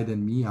brighter guy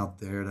than me out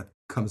there that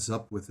comes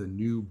up with a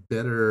new,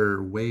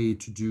 better way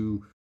to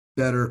do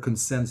better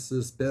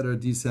consensus, better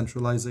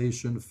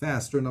decentralization,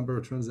 faster number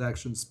of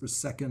transactions per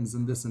seconds,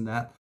 and this and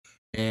that.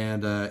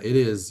 And it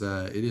is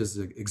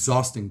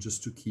exhausting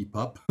just to keep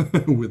up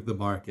with the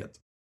market.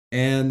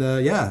 And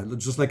yeah,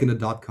 just like in the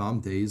dot-com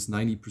days,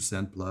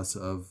 90% plus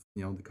of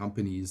the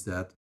companies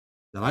that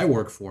I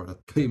work for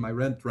that pay my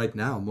rent right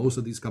now, most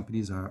of these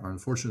companies are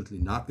unfortunately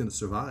not going to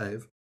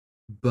survive.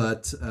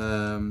 But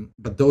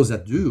those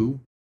that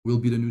do, will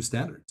be the new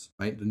standards,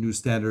 right? The new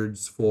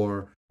standards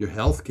for your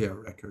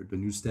healthcare record, the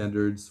new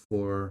standards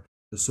for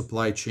the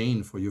supply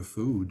chain for your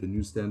food, the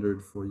new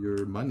standard for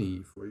your money,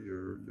 for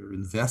your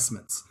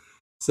investments.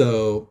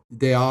 So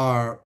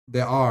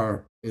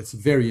it's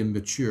very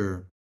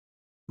immature,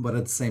 but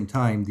at the same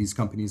time, these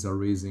companies are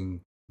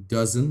raising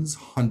dozens,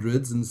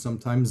 hundreds, and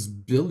sometimes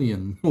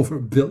over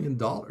 $1 billion.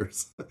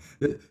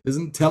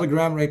 Isn't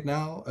Telegram right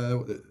now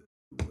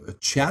a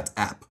chat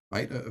app,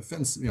 right? A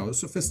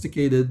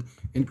sophisticated,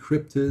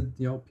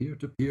 encrypted,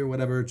 peer-to-peer,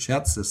 whatever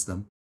chat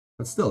system.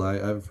 But still,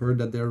 I've heard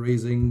that they're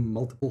raising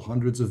multiple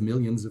hundreds of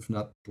millions, if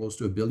not close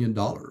to $1 billion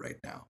right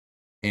now.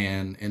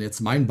 And it's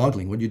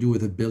mind-boggling. What do you do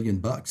with $1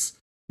 billion?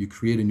 You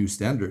create a new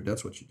standard.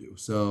 That's what you do.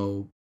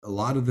 So a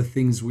lot of the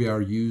things we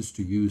are used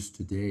to use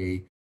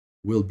today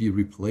will be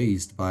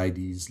replaced by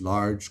these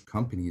large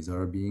companies that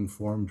are being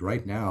formed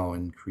right now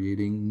and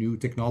creating new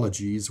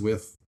technologies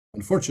with,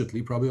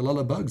 unfortunately, probably a lot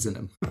of bugs in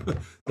them.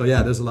 So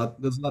yeah, there's a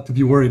lot to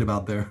be worried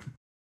about there.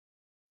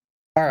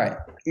 All right,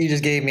 you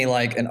just gave me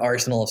like an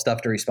arsenal of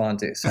stuff to respond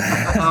to. So,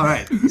 all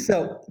right.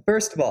 So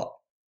first of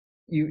all,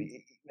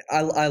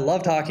 I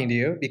love talking to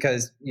you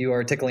because you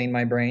are tickling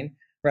my brain,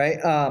 right?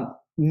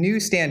 New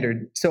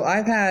standard. So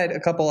I've had a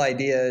couple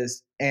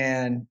ideas,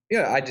 and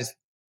I just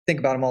think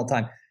about them all the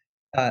time.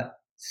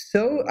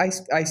 So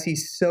I see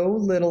so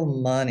little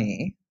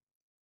money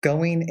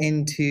going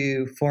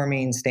into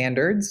forming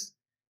standards,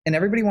 and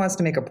everybody wants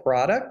to make a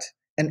product,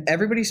 and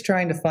everybody's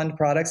trying to fund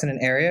products in an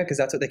area because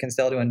that's what they can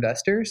sell to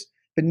investors.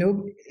 But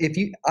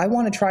I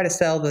want to try to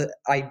sell the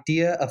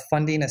idea of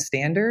funding a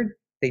standard,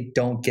 they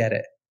don't get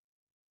it.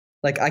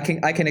 Like I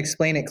can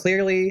explain it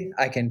clearly.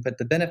 I can put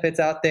the benefits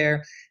out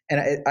there,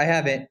 and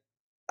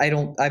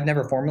I've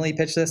never formally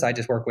pitched this. I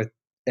just work with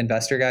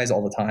investor guys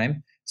all the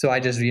time. So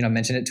I just,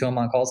 mention it to them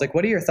on calls. Like,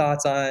 what are your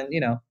thoughts on,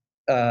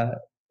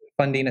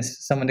 funding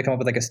someone to come up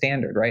with like a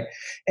standard, right?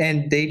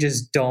 And they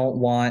just don't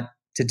want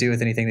to do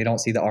with anything. They don't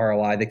see the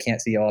ROI. They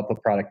can't see, I'll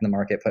put product in the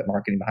market, put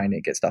marketing behind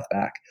it, get stuff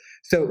back.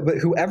 So, but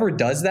whoever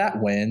does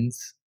that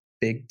wins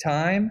big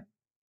time.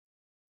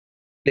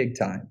 Big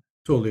time.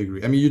 Totally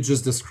agree. I mean, you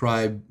just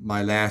described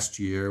my last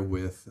year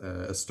with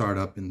a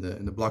startup in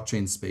the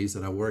blockchain space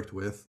that I worked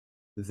with.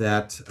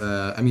 That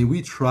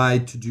we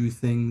tried to do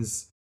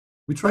things.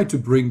 We tried to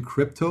bring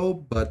crypto,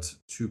 but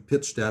to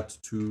pitch that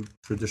to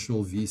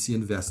traditional VC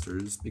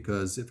investors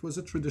because it was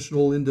a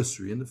traditional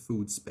industry in the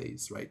food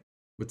space, right?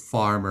 With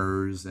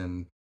farmers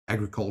and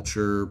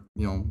agriculture,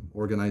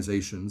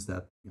 organizations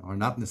that are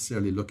not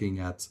necessarily looking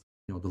at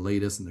the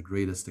latest and the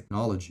greatest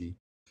technology.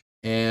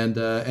 And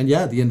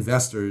yeah, the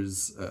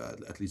investors,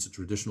 at least the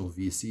traditional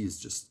VCs,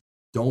 just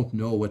don't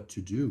know what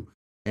to do,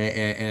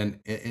 and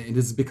it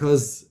is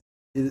because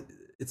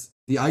it's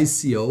the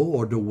ICO,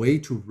 or the way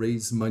to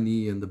raise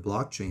money in the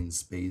blockchain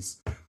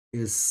space,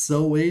 is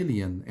so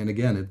alien. And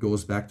again, it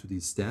goes back to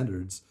these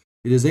standards.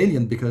 It is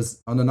alien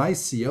because on an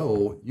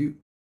ICO,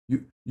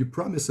 you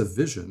promise a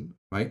vision,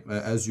 right?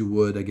 As you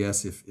would, I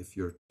guess, if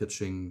you're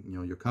pitching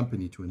your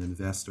company to an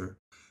investor.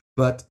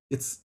 But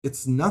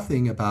it's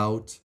nothing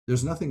about,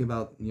 there's nothing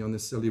about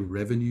necessarily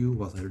revenue.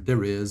 Well,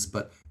 there is,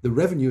 but the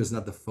revenue is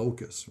not the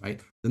focus, right?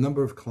 The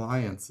number of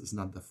clients is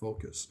not the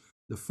focus.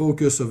 The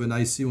focus of an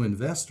ICO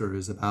investor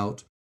is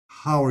about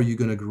how are you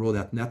going to grow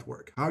that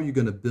network? How are you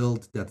going to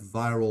build that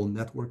viral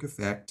network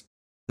effect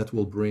that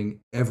will bring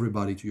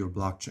everybody to your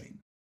blockchain?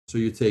 So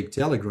you take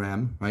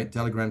Telegram, right?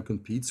 Telegram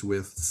competes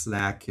with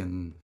Slack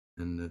and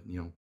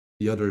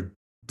the other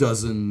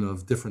dozen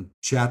of different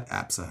chat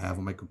apps I have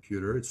on my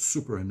computer. It's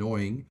super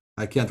annoying.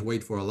 I can't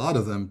wait for a lot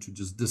of them to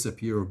just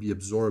disappear or be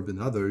absorbed in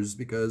others,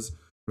 because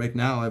right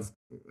now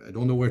I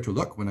don't know where to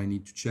look when I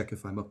need to check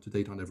if I'm up to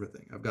date on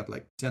everything. I've got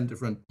like 10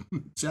 different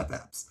chat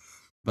apps.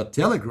 But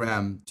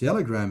Telegram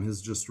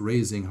is just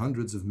raising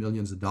hundreds of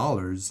millions of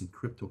dollars in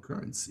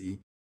cryptocurrency.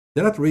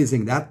 They're not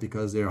raising that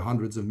because they're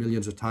hundreds of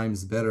millions of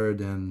times better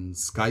than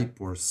Skype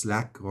or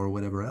Slack or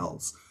whatever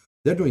else.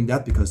 They're doing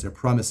that because they're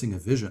promising a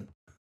vision.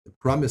 They're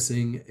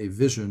promising a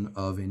vision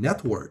of a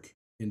network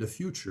in the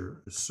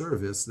future, a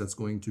service that's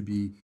going to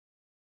be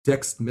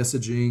text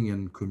messaging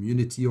and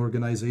community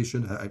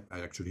organization.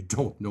 I actually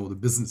don't know the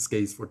business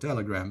case for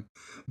Telegram,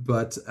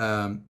 but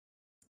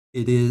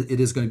it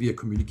is going to be a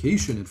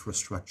communication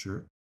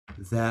infrastructure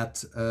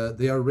that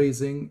they are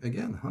raising,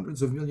 again,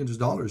 hundreds of millions of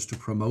dollars to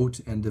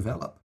promote and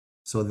develop.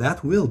 So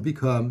that will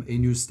become a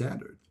new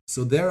standard.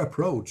 So their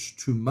approach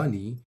to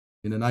money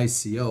in an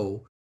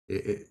ICO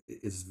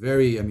is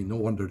very, no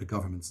wonder the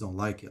governments don't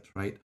like it,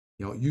 right?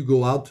 You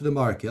go out to the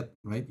market,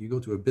 right? You go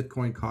to a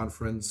Bitcoin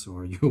conference,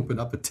 or you open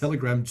up a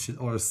Telegram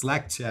or a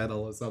Slack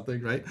channel or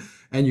something, right?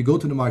 And you go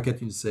to the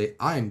market and you say,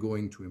 I am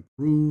going to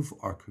improve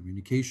our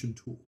communication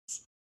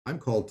tools. I'm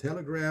called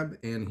Telegram,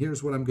 and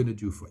here's what I'm going to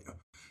do for you.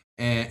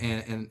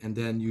 And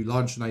then you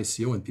launch an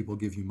ICO and people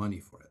give you money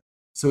for it.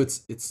 So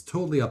it's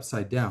totally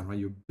upside down, right?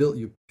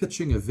 You're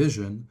pitching a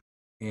vision,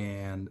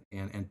 and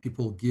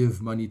people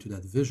give money to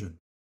that vision.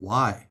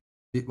 Why?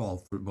 well,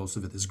 for most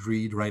of it is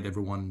greed, right?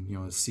 Everyone,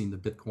 has seen the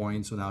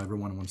Bitcoin, so now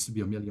everyone wants to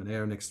be a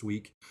millionaire next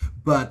week.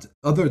 But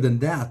other than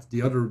that,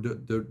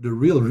 the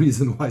real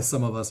reason why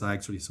some of us are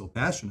actually so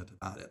passionate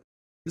about it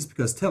is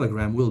because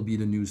Telegram will be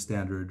the new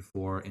standard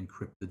for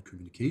encrypted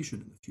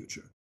communication in the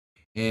future.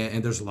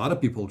 And there's a lot of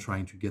people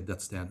trying to get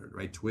that standard,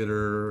 right?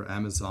 Twitter,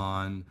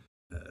 Amazon,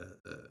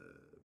 uh,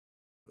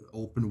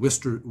 Open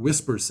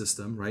Whisper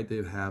system, right?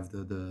 They have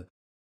the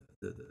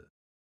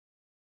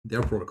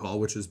their protocol,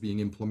 which is being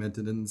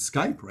implemented in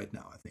Skype right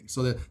now, I think.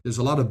 So there's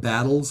a lot of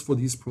battles for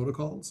these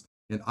protocols,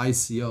 and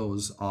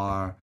ICOs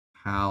are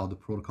how the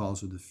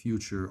protocols of the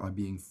future are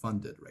being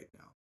funded right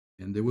now,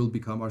 and they will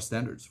become our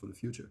standards for the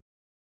future.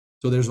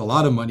 So there's a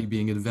lot of money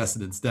being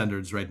invested in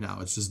standards right now.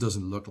 It just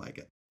doesn't look like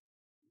it.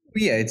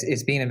 Yeah,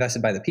 it's being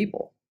invested by the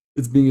people.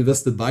 It's being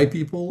invested by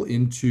people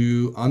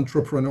into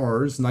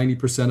entrepreneurs,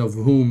 90% of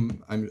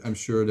whom I'm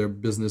sure their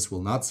business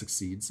will not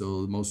succeed.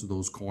 So most of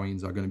those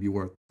coins are going to be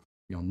worth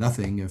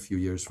nothing a few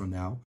years from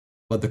now.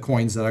 But the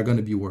coins that are going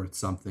to be worth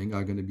something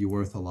are going to be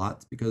worth a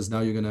lot, because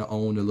now you're going to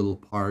own a little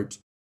part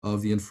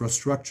of the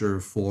infrastructure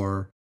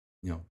for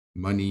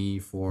money,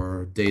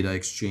 for data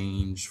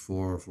exchange,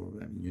 for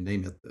I mean, you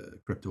name it. The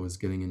crypto is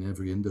getting in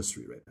every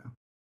industry right now.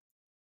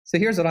 So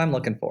here's what I'm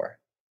looking for.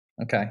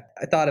 Okay.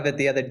 I thought of it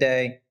the other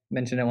day,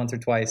 mentioned it once or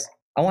twice.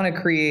 I want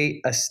to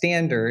create a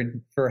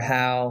standard for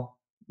how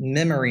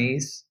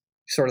memories,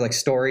 sort of like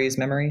story-based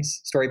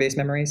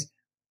memories,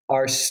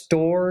 are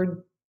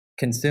stored,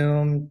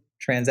 consumed,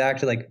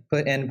 transacted, like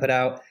put in, put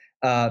out,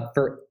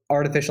 for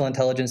artificial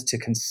intelligence to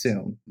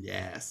consume.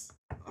 Yes.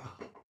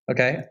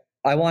 Okay.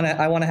 I want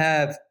to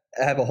have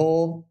a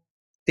whole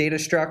data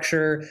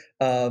structure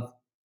of,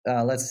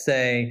 let's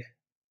say,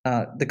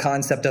 the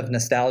concept of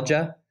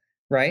nostalgia,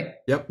 right?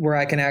 Yep. Where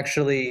I can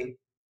actually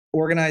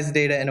organize the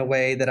data in a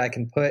way that I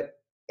can put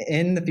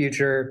in the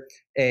future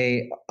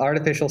a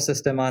artificial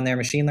system on there,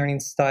 machine learning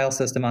style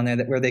system on there,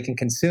 where they can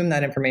consume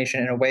that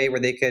information in a way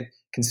where they could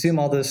consume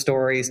all those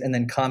stories and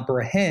then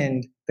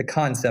comprehend the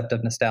concept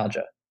of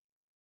nostalgia.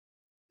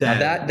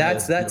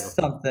 That's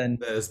something.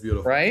 That is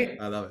beautiful, right?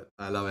 I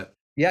love it.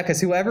 Yeah,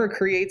 because whoever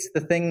creates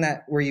the thing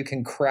that where you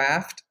can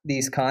craft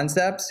these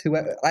concepts,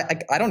 whoever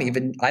I don't need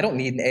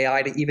an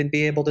AI to even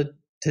be able to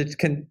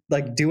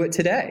do it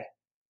today,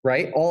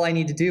 right? All I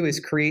need to do is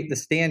create the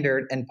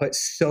standard and put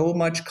so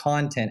much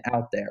content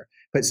out there,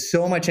 put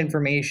so much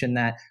information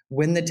that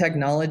when the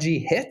technology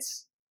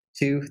hits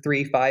 2,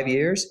 3, 5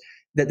 years,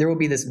 that there will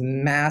be this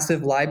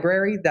massive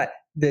library that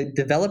the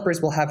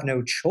developers will have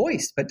no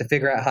choice but to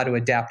figure out how to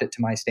adapt it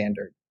to my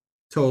standard.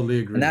 Totally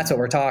agree. And that's what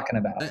we're talking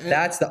about.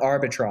 That's the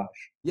arbitrage.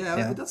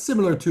 Yeah, that's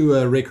similar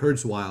to Ray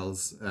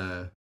Kurzweil's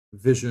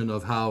vision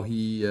of how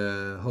he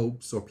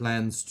hopes or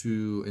plans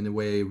to, in a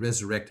way,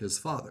 resurrect his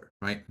father,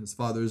 right? His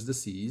father is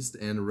deceased,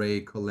 and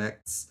Ray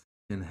collects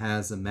and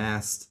has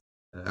amassed,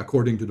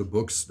 according to the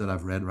books that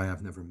I've read, right?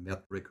 I've never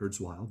met Ray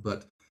Kurzweil,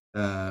 but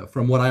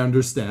from what I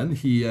understand,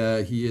 he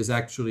is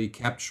actually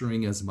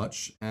capturing as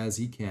much as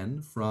he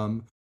can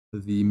from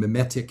the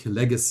mimetic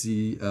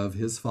legacy of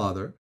his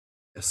father,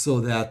 so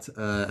that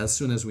as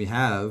soon as we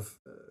have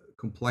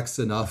complex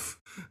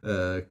enough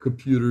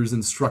computers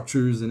and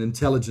structures and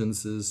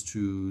intelligences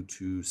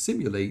to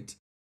simulate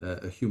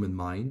a human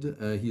mind,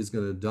 he's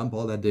going to dump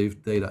all that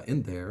data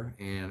in there,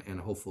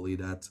 and hopefully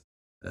that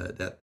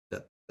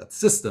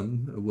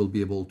system will be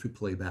able to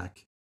play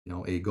back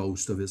a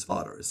ghost of his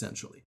father,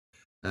 essentially.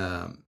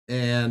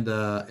 And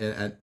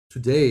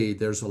today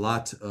there's a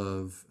lot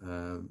of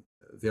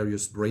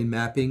various brain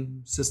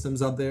mapping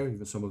systems out there.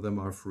 Even some of them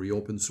are free,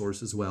 open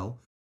source as well,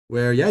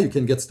 where you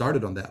can get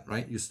started on that,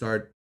 right? You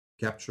start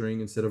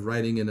capturing, instead of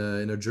writing in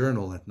a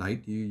journal at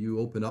night, you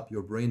open up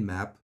your brain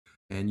map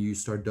and you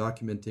start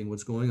documenting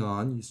what's going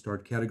on. You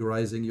start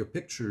categorizing your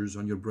pictures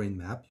on your brain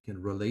map. You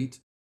can relate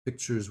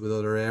pictures with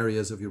other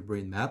areas of your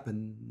brain map,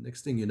 and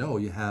next thing you know,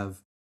 you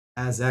have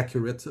as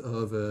accurate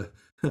of a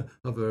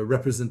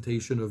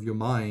representation of your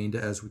mind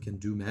as we can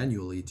do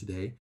manually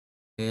today.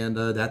 And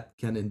that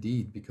can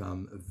indeed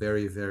become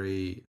very,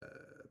 very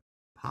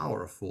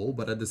powerful.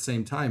 But at the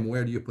same time,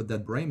 where do you put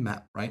that brain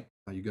map, right?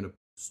 Are you going to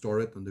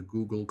store it on the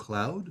Google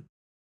Cloud?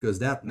 Because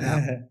that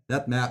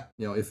map,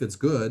 if it's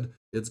good,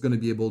 it's going to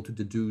be able to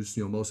deduce,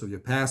 most of your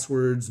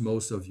passwords,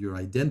 most of your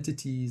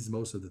identities,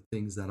 most of the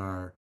things that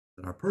are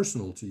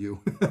personal to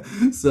you.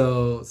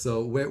 so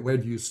where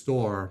do you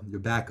store your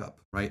backup,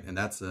 right? And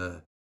that's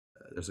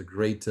there's a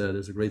great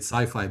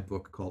sci-fi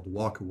book called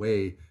Walk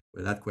Away,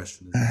 where that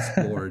question is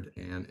explored,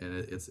 and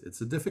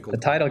it's a difficult.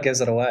 The title gives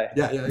it away.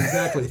 Yeah,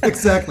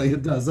 exactly.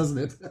 It does, doesn't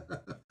it?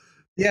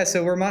 Yeah.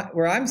 So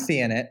where I'm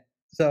seeing it.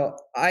 So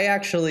I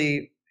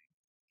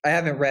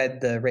haven't read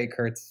the Ray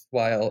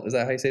Kurzweil. Is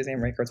that how you say his name,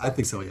 Ray Kurzweil? I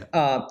think so.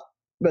 Yeah.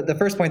 But the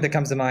first point that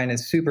comes to mind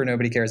is super.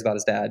 Nobody cares about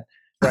his dad,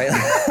 right?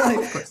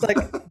 like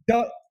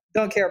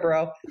don't care,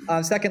 bro.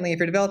 Secondly, if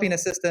you're developing a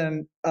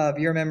system of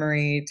your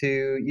memory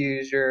to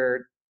use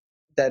your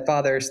dead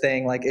father's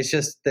thing, like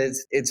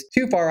it's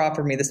too far off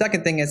for me. The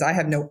second thing is I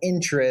have no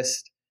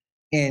interest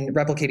in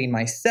replicating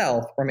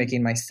myself or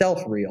making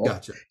myself real.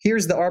 Gotcha.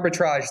 Here's the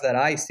arbitrage that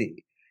I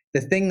see.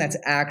 The thing that's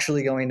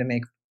actually going to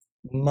make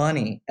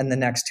money in the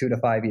next 2 to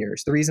 5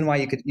 years. The reason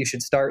why you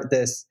should start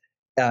this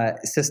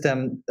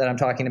system that I'm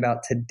talking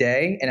about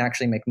today and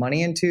actually make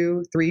money in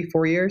 2, 3,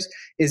 4 years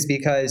is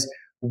because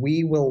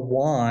we will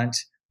want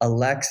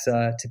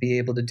Alexa to be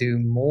able to do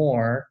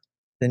more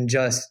than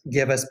just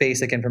give us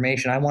basic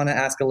information. I want to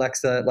ask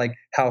Alexa like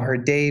how her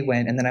day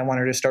went, and then I want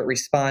her to start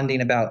responding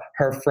about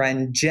her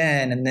friend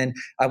Jen, and then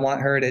I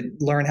want her to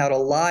learn how to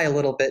lie a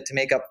little bit to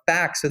make up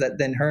facts so that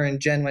then her and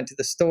Jen went to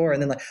the store,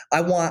 and then like I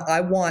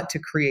want to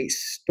create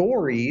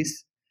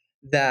stories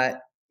that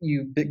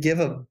you give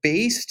a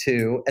base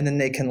to, and then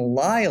they can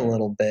lie a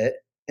little bit,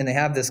 and they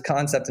have this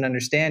concept and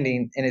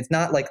understanding, and it's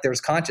not like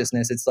there's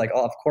consciousness. It's like,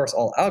 oh, of course,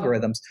 all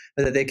algorithms,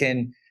 but that they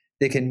can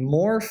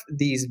morph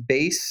these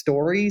base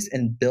stories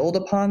and build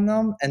upon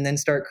them and then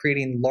start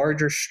creating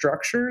larger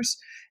structures.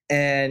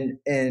 And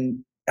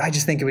I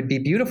just think it would be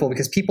beautiful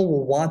because people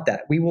will want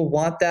that. We will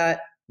want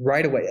that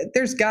right away.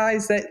 There's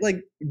guys that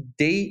like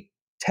date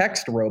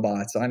text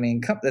robots. I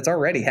mean, that's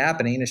already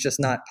happening. It's just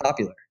not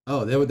popular.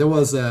 Oh, there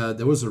was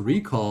a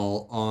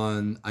recall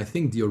on, I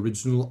think, the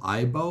original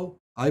iBot,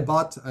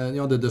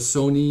 the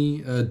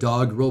Sony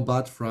dog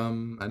robot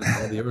from, I don't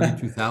know, the early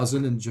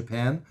 2000 in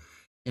Japan.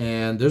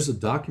 And there's a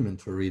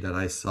documentary that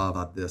I saw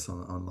about this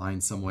online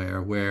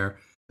somewhere where,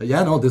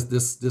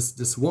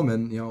 this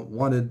woman,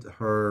 wanted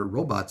her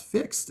robot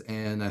fixed,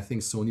 and I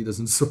think Sony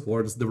doesn't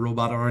support the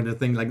robot or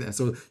anything like that.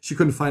 So she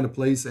couldn't find a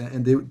place,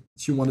 and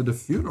she wanted a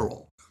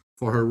funeral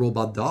for her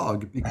robot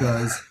dog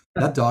because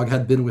that dog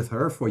had been with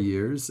her for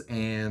years,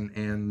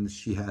 and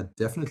she had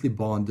definitely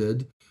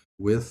bonded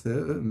with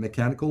a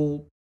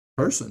mechanical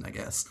person, I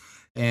guess.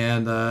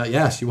 And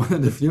she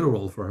wanted a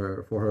funeral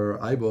for her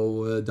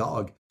Aibo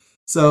dog.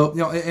 So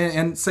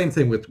and same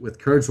thing with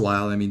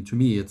Kurzweil. I mean, to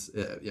me, it's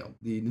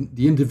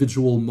the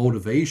individual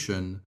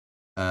motivation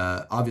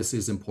obviously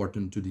is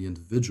important to the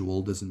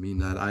individual. Doesn't mean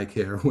that I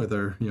care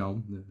whether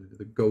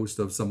the ghost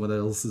of someone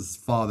else's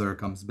father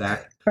comes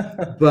back.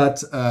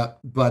 but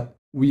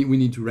we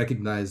need to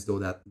recognize though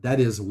that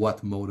is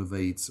what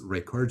motivates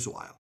Ray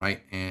Kurzweil,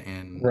 right?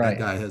 And right. That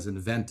guy has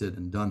invented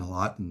and done a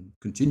lot and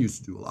continues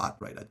to do a lot,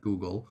 right, at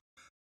Google.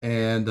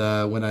 And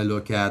when I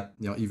look at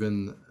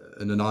even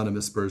an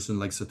anonymous person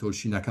like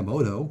Satoshi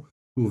Nakamoto,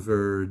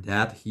 whoever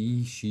that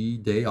he, she,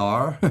 they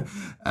are,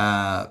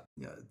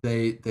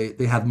 they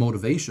have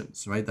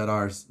motivations, right, that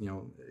are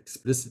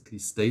explicitly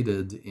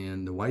stated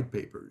in the white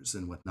papers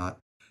and whatnot.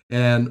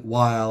 And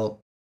while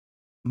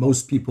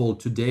most people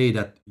today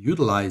that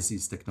utilize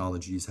these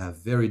technologies have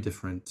very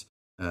different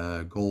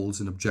goals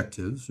and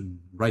objectives, and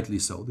rightly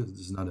so, this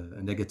is not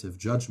a negative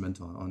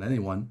judgment on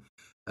anyone.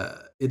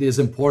 It is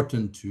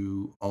important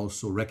to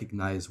also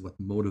recognize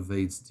what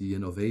motivates the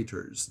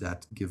innovators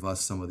that give us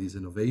some of these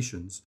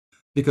innovations,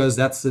 because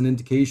that's an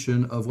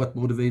indication of what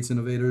motivates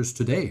innovators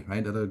today,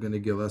 right? That are going to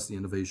give us the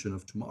innovation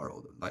of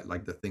tomorrow,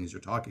 like the things you're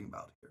talking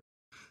about here.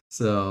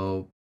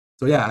 So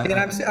yeah. And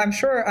I'm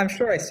sure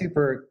I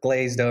super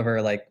glazed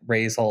over like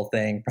Ray's whole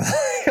thing.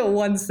 A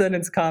one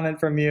sentence comment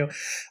from you,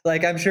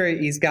 like I'm sure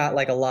he's got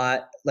like a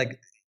lot like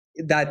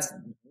that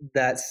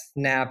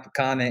snap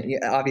comment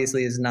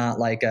obviously is not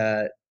like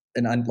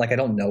like I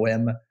don't know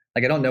him,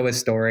 like I don't know his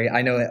story.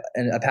 I know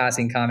a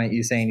passing comment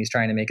you saying he's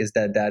trying to make his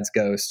dead dad's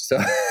ghost. So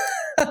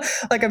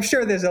like I'm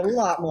sure there's a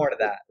lot more to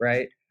that,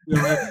 right?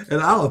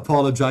 And I'll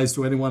apologize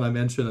to anyone I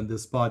mention on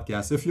this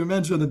podcast. If you're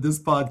mentioned in this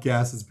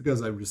podcast, it's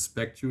because I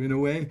respect you in a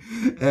way,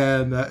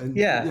 and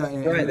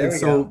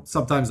so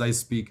sometimes I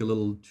speak a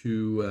little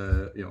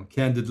too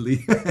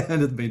candidly,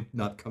 and it may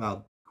not come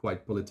out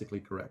quite politically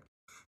correct.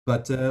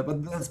 But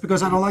that's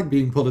because I don't like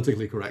being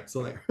politically correct.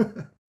 So there.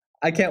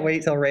 I can't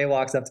wait till Ray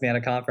walks up to me at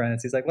a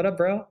conference. He's like, "What up,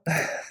 bro?"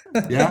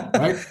 Yeah,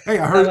 right. Hey,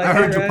 I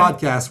heard your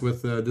podcast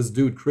with this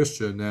dude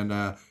Christian,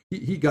 and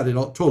he got it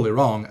all totally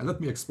wrong. And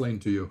let me explain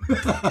to you.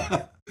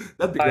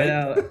 That'd be great. I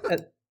know.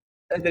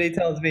 And then he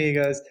tells me, he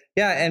goes,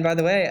 "Yeah, and by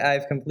the way,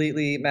 I've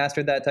completely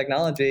mastered that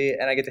technology,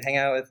 and I get to hang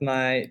out with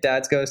my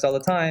dad's ghost all the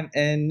time.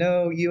 And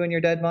no, you and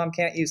your dead mom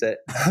can't use it."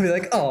 I'll be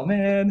like, "Oh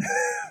man."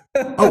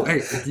 Oh,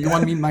 hey, do you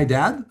want to meet my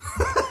dad?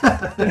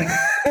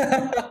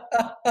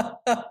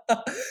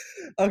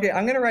 Okay,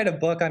 I'm going to write a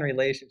book on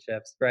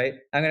relationships, right?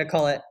 I'm going to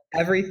call it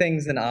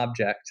Everything's an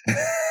Object.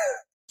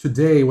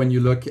 Today, when you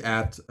look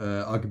at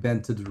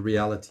augmented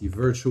reality,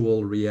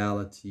 virtual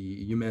reality,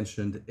 you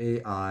mentioned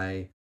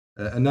AI.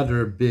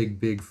 Another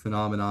big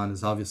phenomenon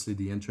is obviously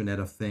the Internet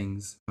of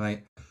Things,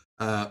 right?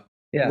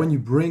 When you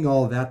bring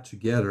all that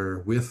together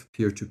with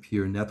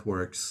peer-to-peer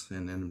networks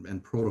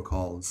and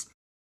protocols,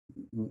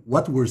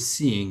 what we're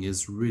seeing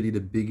is really the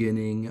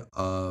beginning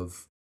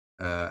of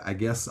I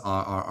guess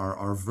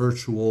our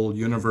virtual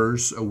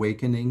universe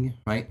awakening,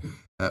 right?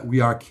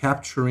 We are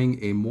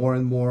capturing a more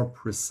and more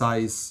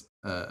precise,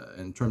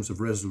 in terms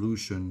of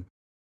resolution,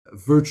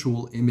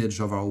 virtual image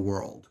of our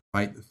world,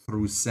 right?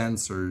 Through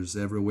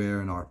sensors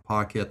everywhere in our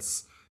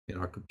pockets, in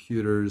our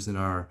computers, in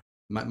our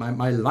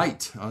my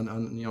light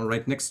on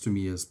right next to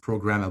me is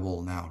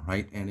programmable now,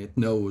 right? And it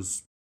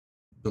knows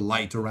the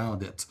light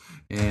around it,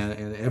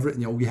 and every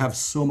we have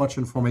so much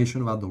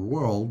information about the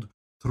world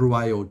through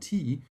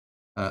IoT.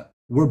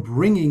 We're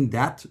bringing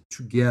that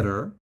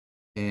together,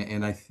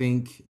 and I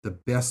think the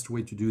best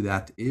way to do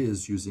that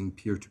is using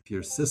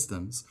peer-to-peer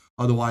systems.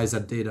 Otherwise,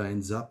 that data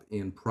ends up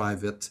in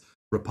private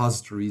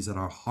repositories that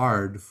are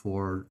hard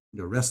for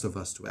the rest of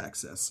us to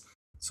access.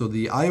 So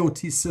the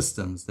IoT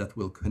systems that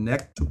will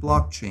connect to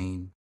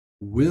blockchain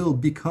will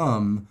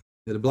become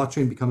the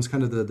blockchain becomes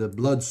kind of the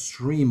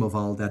bloodstream of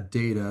all that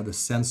data, the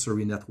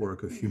sensory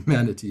network of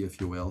humanity,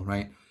 if you will,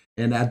 right?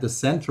 And at the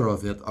center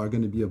of it are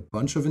going to be a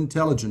bunch of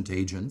intelligent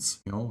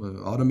agents,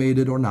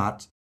 automated or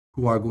not,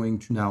 who are going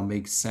to now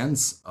make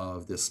sense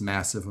of this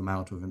massive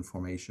amount of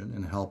information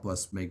and help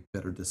us make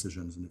better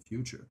decisions in the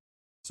future.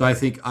 So I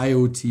think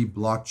IoT,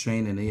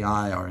 blockchain, and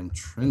AI are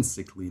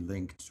intrinsically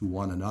linked to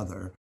one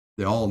another.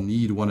 They all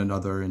need one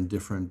another in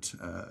different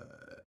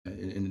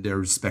in their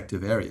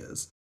respective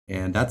areas,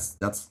 and that's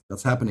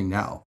happening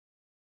now.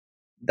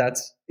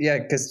 That's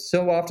because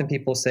so often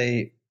people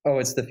say, "Oh,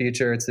 it's the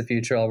future. It's the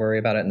future. I'll worry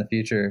about it in the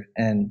future."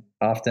 And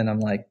often I'm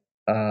like,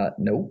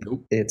 "Nope,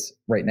 it's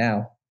right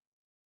now."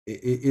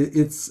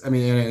 It's, I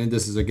mean, and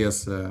this is, I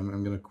guess,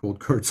 I'm going to quote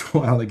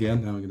Kurzweil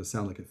again. Now I'm going to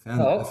sound like a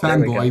Oh,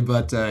 fanboy,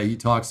 but he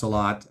talks a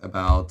lot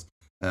about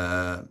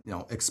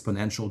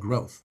exponential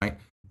growth, right?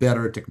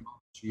 Better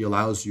technology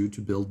allows you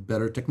to build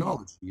better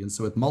technology, and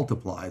so it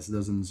multiplies. It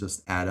doesn't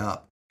just add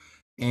up.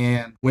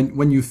 And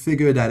when you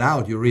figure that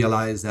out, you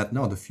realize that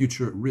no, the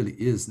future really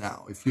is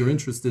now. If you're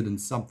interested in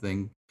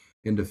something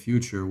in the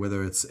future,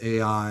 whether it's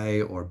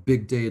AI or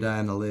big data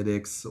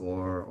analytics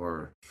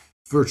or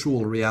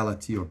virtual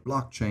reality or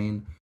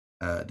blockchain,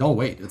 don't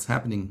wait. It's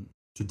happening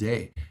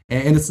today.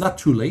 And it's not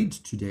too late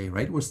today,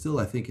 right? We're still,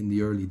 I think, in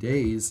the early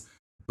days.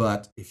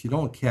 But if you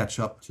don't catch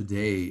up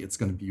today, it's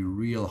going to be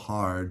real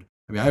hard.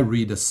 I mean, I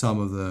read some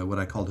of the what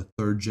I call the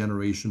third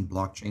generation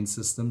blockchain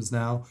systems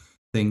now.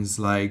 Things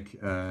like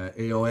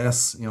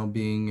AOS,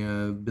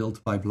 being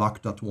built by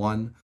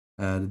Block.one,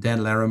 the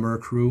Dan Larimer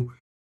crew.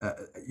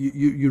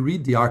 You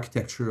read the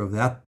architecture of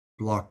that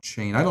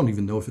blockchain. I don't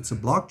even know if it's a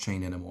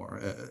blockchain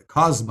anymore.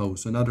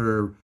 Cosmos,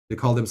 another, they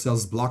call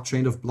themselves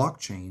blockchain of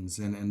blockchains,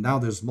 and now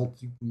there's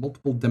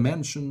multiple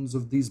dimensions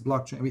of these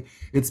blockchains. I mean,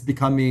 it's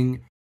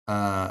becoming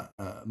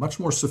much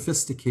more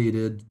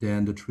sophisticated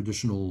than the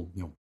traditional,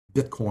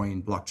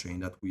 Bitcoin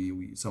blockchain that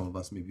we some of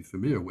us may be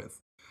familiar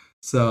with.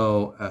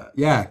 So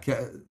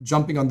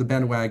jumping on the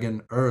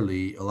bandwagon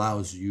early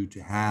allows you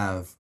to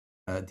have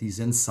these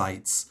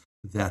insights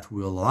that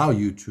will allow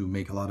you to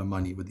make a lot of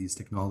money with these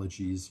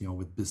technologies,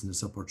 with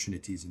business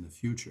opportunities in the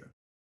future.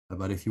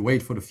 But if you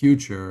wait for the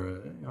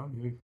future,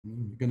 you're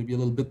going to be a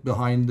little bit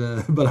behind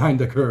behind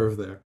the curve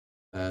there.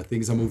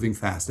 Things are moving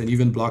fast, and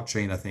even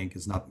blockchain, I think,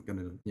 is not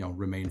going to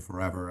remain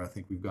forever. I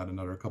think we've got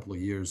another couple of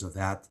years of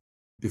that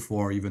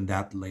before even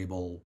that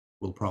label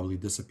will probably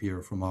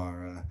disappear from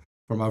our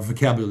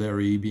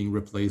vocabulary, being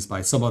replaced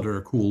by some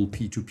other cool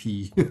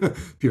P2P,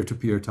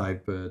 peer-to-peer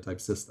type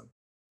system.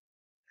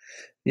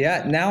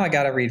 Yeah, now I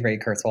got to read Ray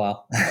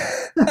Kurzweil.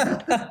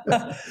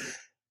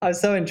 I'm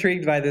so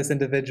intrigued by this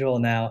individual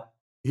now.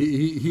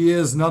 He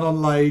is not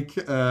unlike.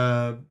 He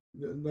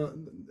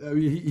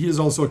is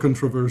also a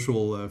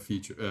controversial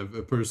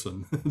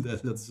person.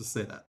 Let's just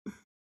say that.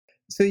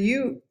 So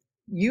you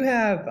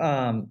have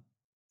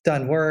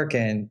done work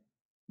in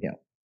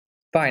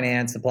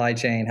finance, supply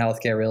chain,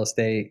 healthcare, real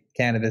estate,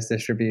 cannabis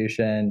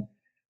distribution.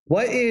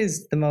 What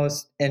is the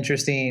most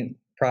interesting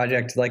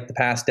project like the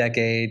past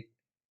decade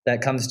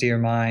that comes to your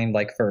mind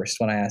first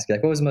when I ask you?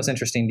 What was the most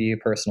interesting to you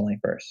personally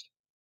first?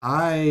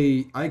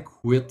 I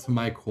quit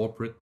my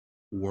corporate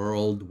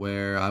world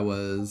where I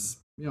was,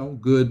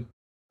 good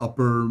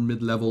upper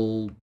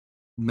mid-level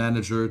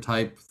manager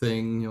type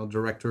thing,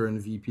 director and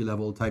VP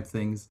level type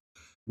things,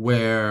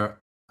 where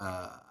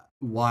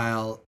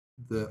while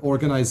the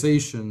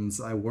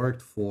organizations I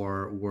worked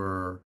for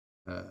were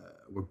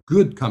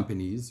good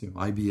companies,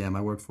 IBM.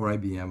 I worked for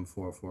IBM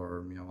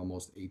for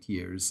almost 8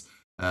 years.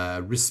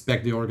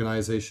 Respect the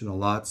organization a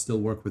lot. Still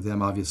work with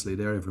them. Obviously,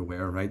 they're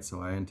everywhere, right?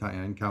 So I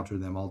encounter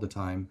them all the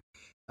time.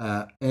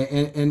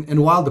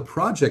 And while the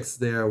projects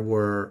there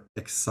were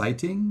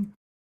exciting,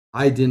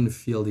 I didn't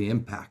feel the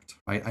impact,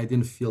 right? I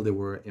didn't feel they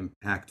were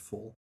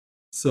impactful.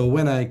 So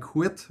when I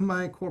quit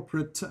my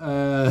corporate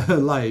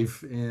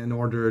life in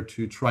order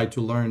to try to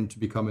learn to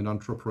become an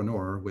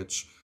entrepreneur,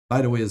 which,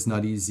 by the way, is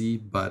not easy,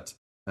 but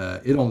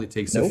it only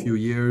takes a few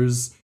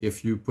years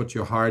if you put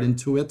your heart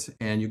into it,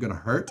 and you're going to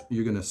hurt,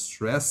 you're going to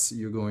stress,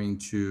 you're going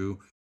to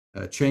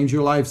change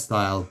your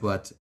lifestyle.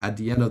 But at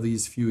the end of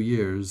these few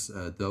years,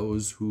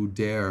 those who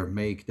dare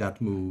make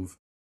that move,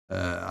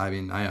 I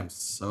am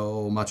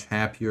so much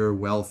happier,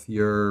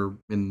 wealthier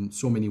in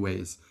so many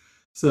ways.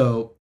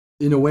 So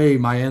in a way,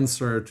 my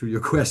answer to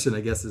your question,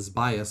 I guess, is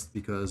biased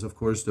because, of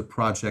course, the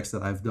projects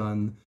that I've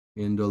done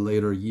in the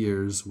later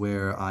years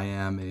where I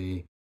am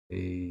a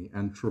a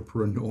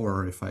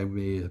entrepreneur, if I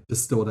may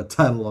bestow that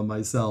title on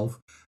myself.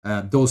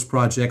 Those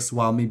projects,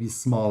 while maybe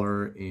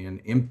smaller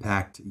in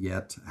impact,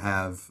 yet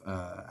have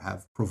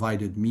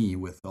provided me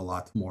with a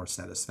lot more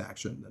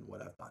satisfaction than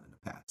what I've done in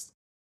the past.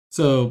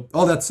 So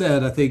all that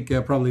said, I think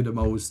probably the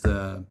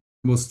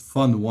most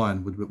fun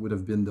one would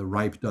have been the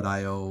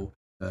Ripe.io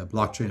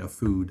blockchain of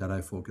food that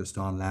I focused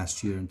on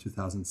last year in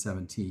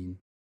 2017,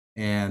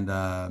 and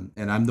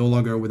I'm no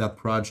longer with that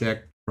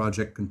project.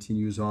 Project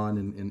continues on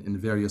in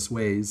various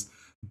ways,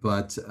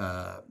 but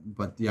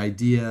the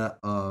idea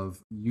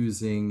of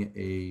using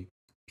a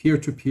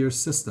peer-to-peer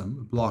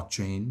system,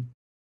 blockchain,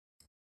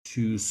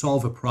 to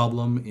solve a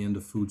problem in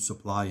the food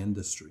supply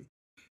industry.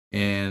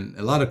 And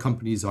a lot of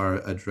companies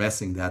are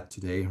addressing that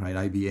today, right?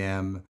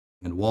 IBM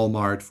and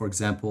Walmart, for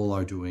example,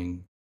 are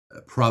doing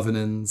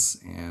provenance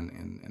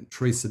and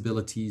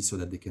traceability so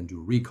that they can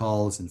do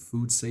recalls and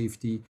food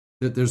safety.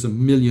 There's a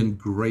million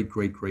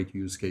great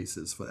use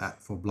cases for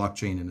that, for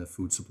blockchain in the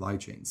food supply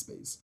chain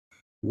space.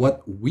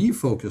 What we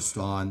focused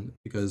on,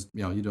 because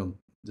you don't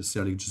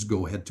necessarily just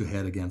go head to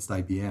head against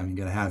IBM, you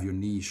got to have your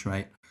niche,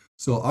 right?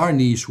 So our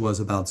niche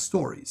was about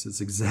stories. It's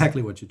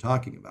exactly what you're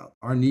talking about.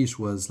 Our niche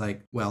was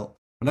like, well,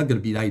 we're not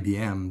going to beat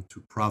IBM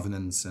to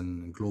provenance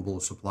and global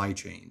supply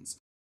chains,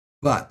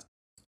 but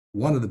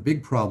one of the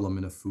big problem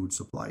in a food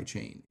supply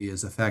chain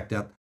is the fact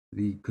that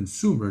the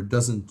consumer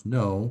doesn't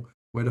know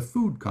where the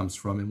food comes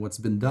from and what's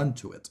been done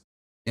to it.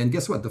 And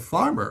guess what? The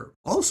farmer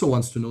also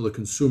wants to know the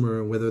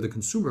consumer, whether the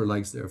consumer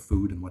likes their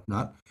food and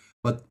whatnot.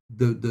 But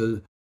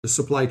the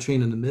supply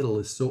chain in the middle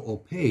is so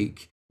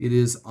opaque, it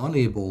is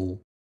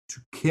unable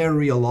to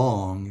carry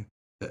along,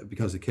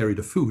 because they carry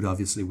the food,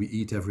 obviously, we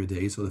eat every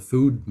day, so the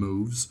food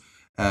moves.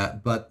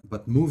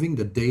 But moving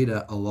the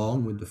data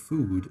along with the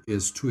food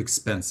is too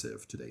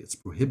expensive today. It's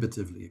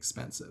prohibitively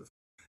expensive.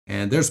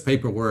 And there's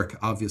paperwork,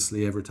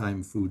 obviously, every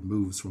time food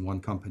moves from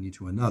one company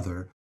to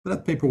another. But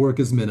that paperwork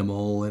is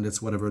minimal, and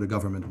it's whatever the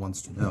government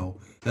wants to know.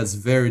 That's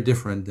very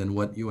different than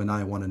what you and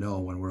I want to know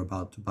when we're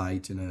about to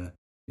bite in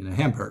a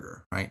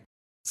hamburger, right?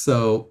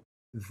 So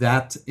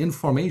that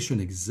information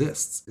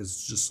exists,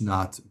 it's just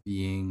not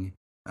being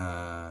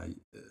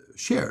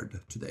shared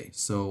today.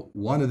 So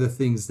one of the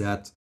things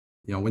that,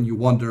 when you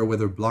wonder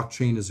whether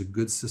blockchain is a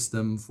good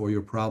system for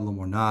your problem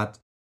or not,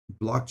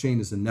 blockchain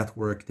is a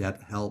network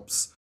that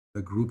helps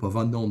a group of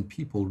unknown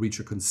people reach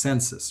a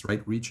consensus,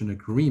 right? Reach an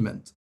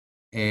agreement.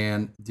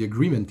 And the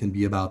agreement can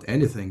be about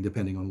anything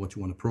depending on what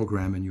you want to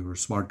program in your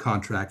smart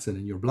contracts and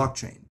in your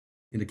blockchain.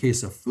 In the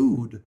case of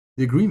food,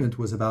 the agreement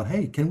was about,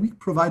 hey, can we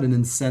provide an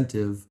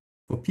incentive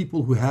for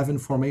people who have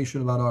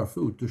information about our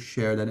food to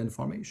share that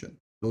information,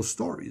 those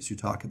stories you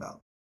talk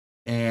about?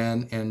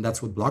 And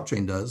that's what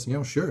blockchain does.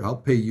 Sure, I'll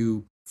pay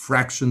you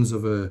fractions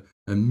of a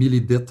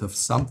millibit of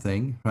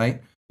something,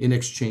 right, in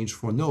exchange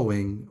for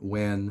knowing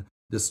when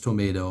this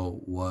tomato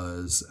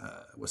was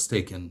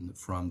taken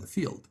from the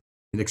field,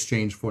 in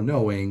exchange for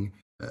knowing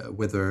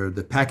whether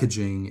the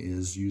packaging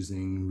is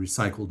using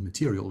recycled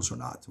materials or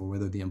not, or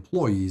whether the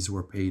employees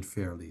were paid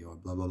fairly, or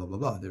blah, blah, blah, blah,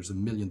 blah. There's a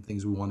million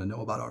things we want to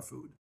know about our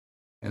food.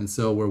 And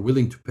so we're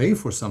willing to pay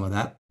for some of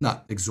that,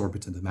 not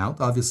exorbitant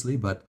amount, obviously,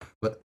 but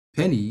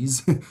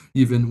pennies,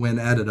 even when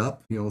added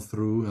up,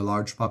 through a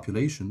large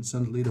population.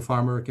 Suddenly the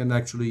farmer can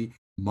actually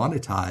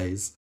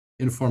monetize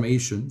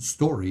information,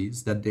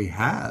 stories that they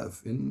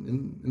have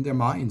in their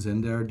minds,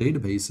 in their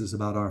databases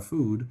about our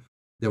food.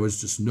 There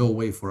was just no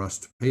way for us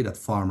to pay that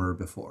farmer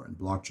before, and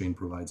blockchain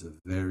provides a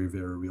very,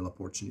 very real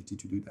opportunity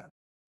to do that.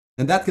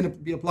 And that can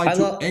be applied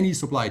to any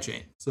supply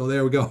chain. So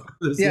there we go.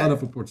 There's a lot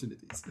of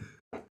opportunities.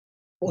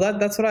 Well,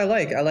 that's what I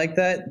like. I like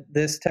that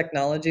this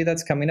technology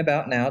that's coming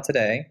about now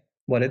today,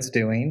 what it's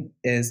doing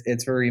is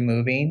it's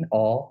removing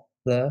all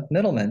the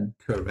middlemen.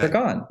 Correct. They're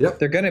gone. Yep.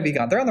 They're going to be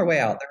gone. They're on their way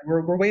out.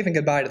 We're waving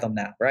goodbye to them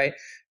now, right?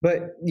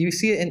 But you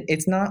see it,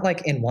 it's not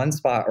like in one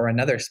spot or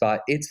another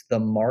spot. It's the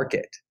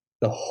market,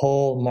 the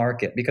whole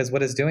market. Because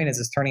what it's doing is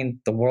it's turning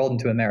the world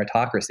into a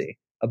meritocracy,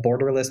 a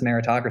borderless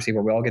meritocracy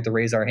where we all get to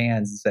raise our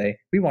hands and say,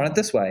 we want it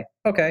this way.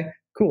 Okay,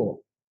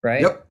 cool,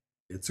 right? Yep.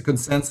 It's a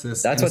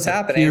consensus. That's what's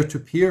happening.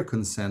 Peer-to-peer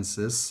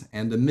consensus,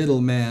 and the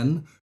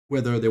middlemen,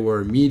 whether they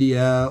were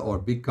media or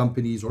big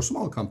companies or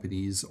small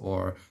companies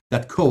or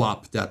that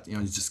co-op that you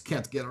just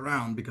can't get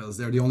around because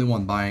they're the only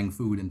one buying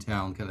food in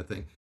town, kind of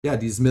thing. Yeah,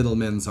 these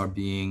middlemen are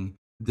being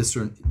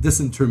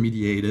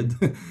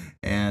disintermediated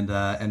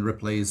and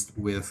replaced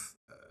with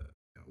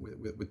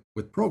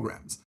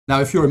programs.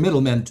 Now, if you're a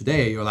middleman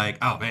today, you're like,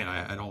 oh man,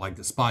 I don't like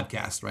this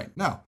podcast, right?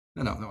 No.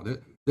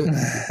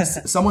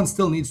 Someone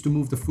still needs to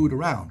move the food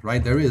around,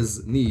 right? There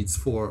is needs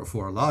for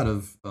a lot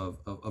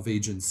of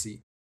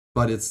agency,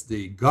 but it's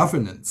the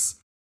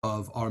governance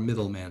of our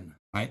middlemen,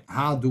 right?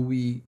 How do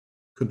we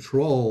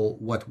control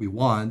what we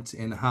want,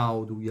 and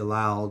how do we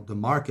allow the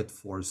market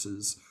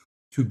forces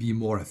to be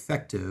more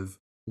effective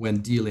when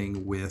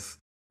dealing with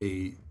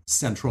a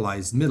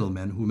centralized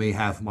middleman who may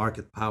have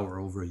market power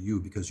over you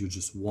because you're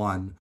just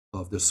one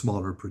of the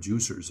smaller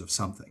producers of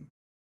something?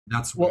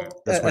 That's where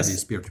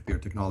these peer-to-peer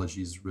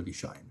technologies really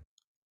shine.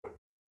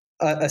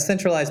 a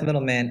centralized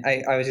middleman.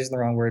 I was using the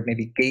wrong word.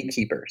 Maybe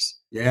gatekeepers.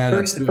 Yeah,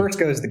 that's true. First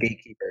goes the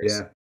gatekeepers,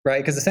 Yeah.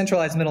 right? Because the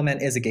centralized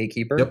middleman is a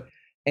gatekeeper. Yep.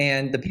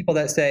 And the people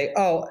that say,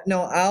 "Oh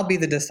no, I'll be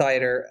the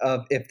decider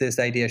of if this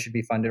idea should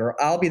be funded,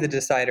 or I'll be the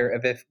decider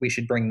of if we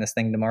should bring this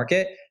thing to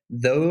market,"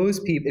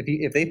 those people,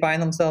 if they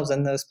find themselves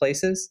in those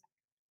places,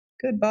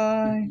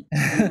 goodbye.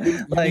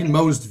 You Like, mean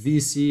most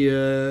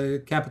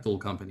VC capital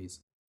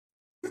companies?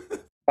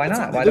 why That's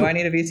all not? they Why do do. I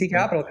need a VC Yeah.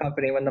 capital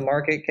company when the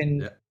market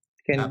Yeah.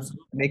 can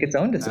Absolutely. make its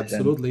own decision?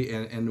 Absolutely.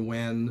 And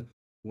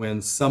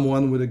when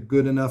someone with a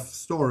good enough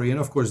story, and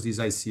of course these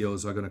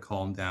ICOs are going to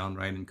calm down,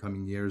 right, in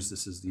coming years.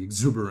 This is the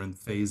exuberant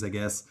phase, I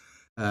guess.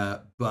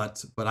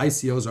 But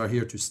ICOs are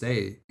here to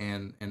stay,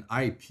 and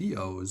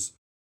IPOs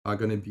are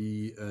going to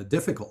be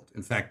difficult.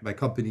 In fact, my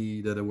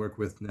company that I work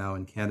with now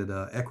in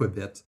Canada,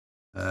 Equibit,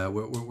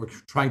 we're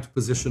trying to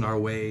position our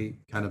way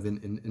kind of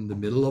in the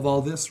middle of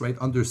all this, right?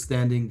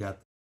 Understanding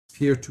that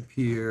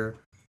peer-to-peer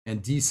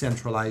and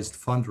decentralized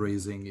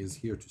fundraising is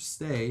here to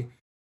stay.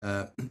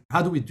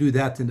 How do we do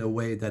that in a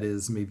way that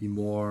is maybe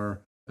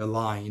more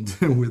aligned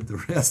with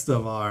the rest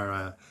of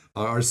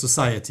our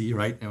society,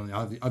 right? And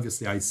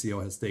obviously,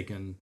 ICO has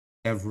taken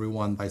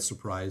everyone by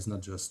surprise,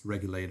 not just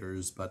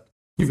regulators, but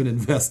even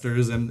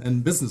investors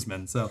and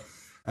businessmen. So,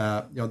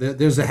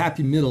 there's a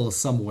happy middle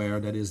somewhere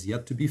that is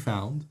yet to be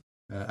found.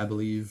 I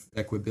believe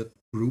Equibit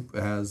Group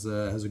has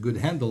a good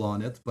handle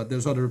on it, but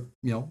there's other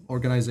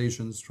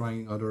organizations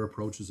trying other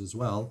approaches as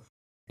well,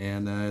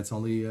 and it's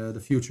only the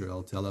future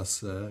that'll tell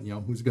us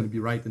who's going to be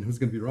right and who's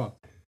going to be wrong.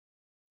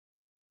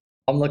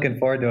 I'm looking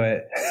forward to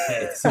it.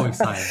 It's so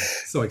exciting,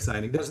 so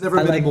exciting. There's never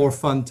been a more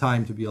fun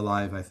time to be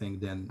alive, I think,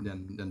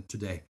 than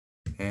today.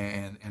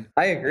 And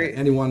I agree.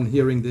 Anyone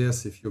hearing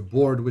this, if you're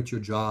bored with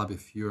your job,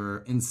 if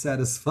you're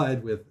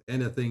insatisfied with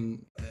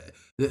anything,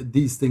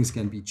 these things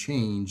can be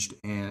changed.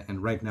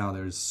 And right now,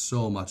 there's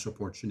so much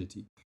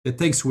opportunity. It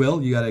takes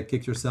will. You got to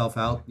kick yourself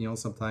out,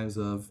 sometimes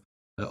of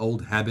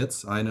old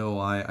habits. I know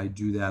I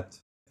do that.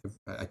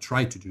 I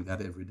try to do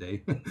that every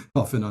day,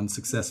 often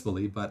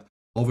unsuccessfully, but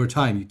over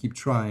time, you keep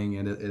trying,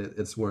 and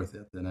it's worth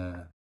it.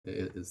 And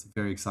it's a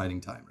very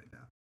exciting time right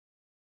now.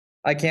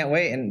 I can't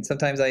wait. And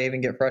sometimes I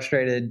even get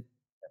frustrated.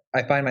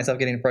 I find myself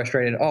getting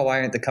frustrated. Oh, why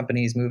aren't the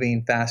companies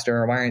moving faster?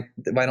 Or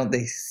why don't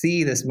they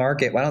see this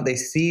market? Why don't they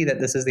see that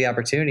this is the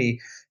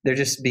opportunity? They're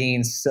just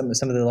being some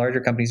of the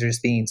larger companies are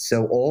just being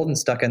so old and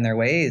stuck in their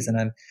ways.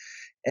 And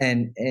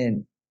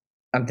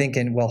I'm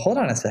thinking, well, hold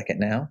on a second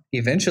now.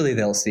 Eventually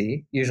they'll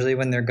see, usually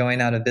when they're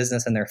going out of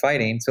business and they're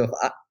fighting. So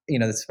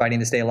it's fighting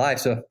to stay alive.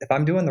 So if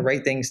I'm doing the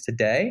right things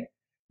today,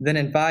 then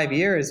in 5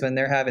 years, when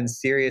they're having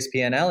serious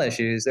P&L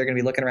issues, they're going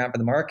to be looking around for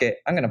the market.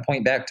 I'm going to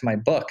point back to my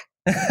book.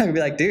 I'll be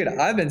like, dude,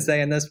 I've been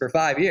saying this for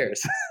 5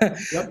 years.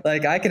 Yep.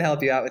 Like, I can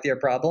help you out with your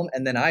problem,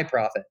 and then I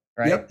profit,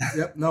 right?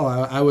 Yep. No,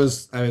 I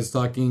was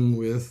talking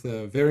with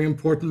very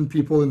important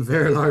people in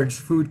very large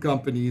food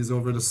companies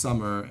over the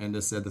summer, and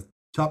they said the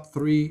top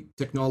 3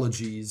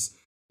 technologies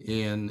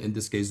in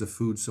this case the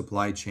food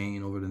supply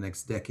chain over the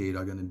next decade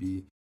are going to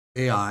be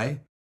AI,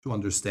 to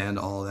understand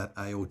all that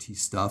IoT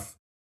stuff,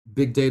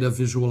 big data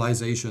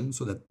visualization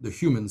so that the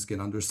humans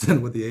can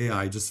understand what the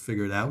AI just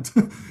figured out,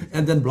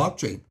 and then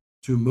blockchain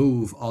to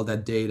move all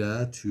that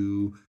data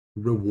to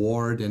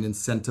reward and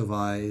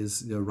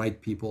incentivize the right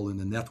people in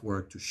the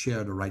network to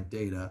share the right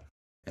data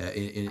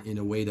in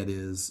a way that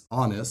is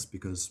honest,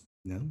 because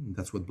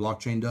that's what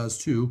blockchain does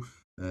too.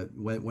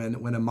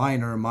 When a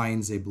miner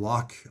mines a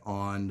block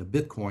on the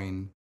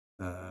Bitcoin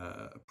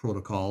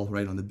protocol,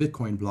 right, on the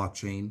Bitcoin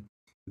blockchain,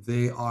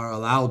 they are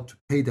allowed to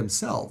pay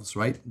themselves,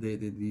 right?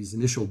 These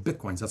initial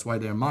Bitcoins, that's why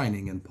they're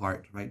mining in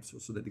part, right?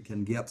 So that they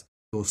can get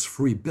those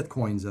free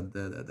Bitcoins at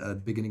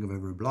the beginning of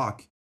every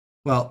block.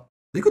 Well,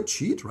 they could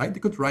cheat, right? They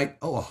could write,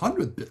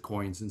 100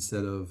 Bitcoins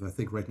instead of, I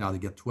think right now they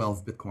get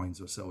 12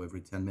 Bitcoins or so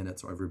every 10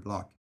 minutes or every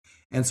block.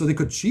 And so they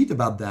could cheat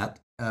about that,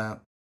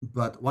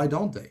 but why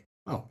don't they?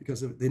 Oh, because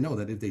they know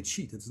that if they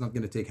cheat, it's not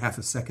going to take half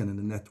a second and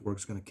the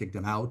network's going to kick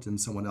them out, and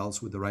someone else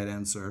with the right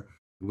answer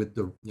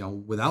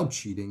without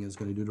cheating is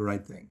going to do the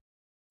right thing.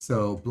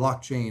 So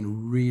blockchain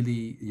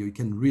really, you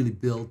can really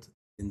build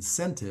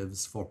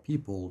incentives for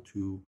people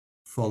to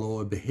follow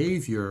a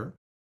behavior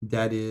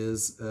that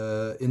is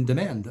in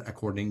demand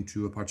according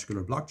to a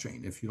particular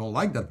blockchain. If you don't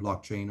like that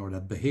blockchain or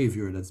that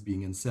behavior that's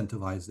being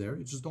incentivized there,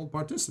 you just don't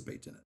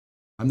participate in it.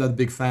 I'm not a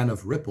big fan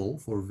of Ripple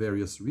for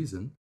various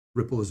reasons.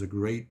 Ripple is a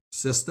great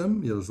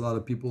system. There's a lot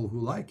of people who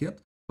like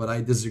it, but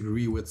I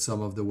disagree with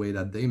some of the way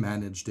that they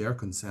manage their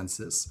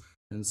consensus.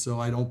 And so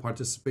I don't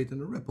participate in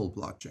the Ripple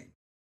blockchain.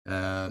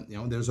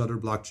 There's other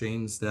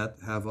blockchains that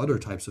have other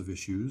types of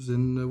issues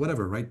and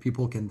whatever, right?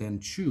 People can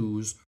then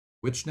choose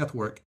which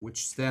network,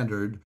 which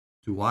standard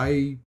do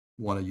I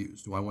want to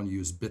use? Do I want to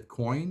use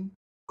Bitcoin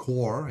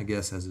Core, I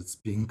guess, as it's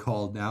being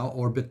called now,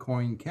 or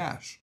Bitcoin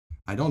Cash?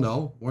 I don't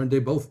know. Weren't they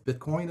both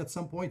Bitcoin at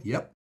some point?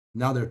 Yep.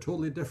 Now they're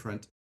totally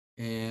different.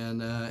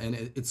 And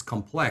it's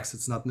complex.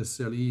 It's not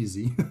necessarily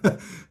easy,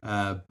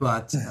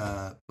 but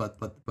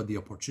the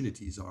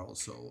opportunities are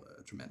also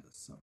tremendous.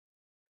 So.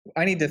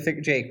 I need to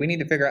figure, Jake. We need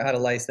to figure out how to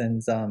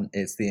license.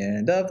 It's the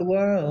end of the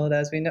world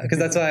as we know, because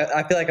that's why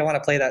I feel like I want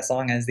to play that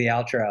song as the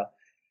outro.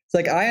 It's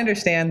like I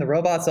understand the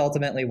robots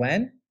ultimately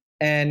win,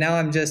 and now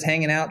I'm just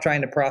hanging out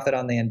trying to profit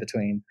on the in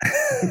between.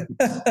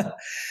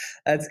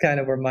 That's kind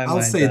of where my I'll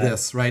mind's say at.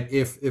 this, right?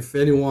 If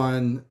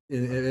anyone,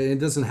 it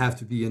doesn't have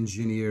to be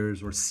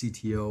engineers or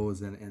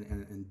CTOs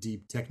and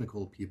deep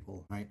technical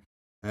people, right?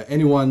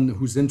 Anyone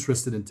who's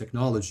interested in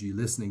technology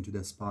listening to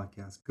this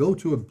podcast, go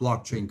to a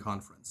blockchain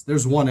conference.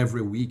 There's one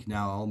every week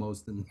now,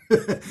 almost in,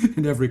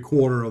 in every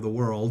quarter of the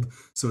world.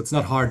 So it's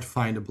not hard to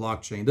find a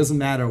blockchain. It doesn't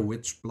matter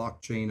which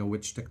blockchain or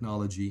which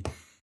technology.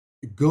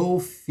 Go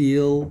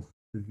feel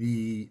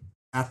the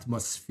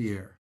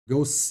atmosphere.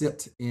 Go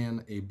sit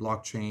in a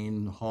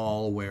blockchain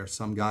hall where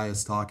some guy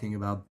is talking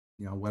about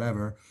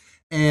whatever,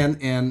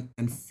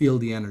 and feel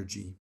the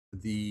energy.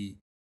 The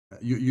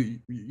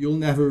you'll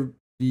never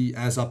be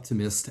as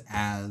optimistic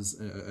as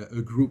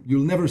a group.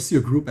 You'll never see a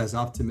group as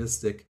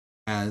optimistic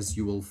as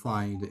you will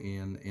find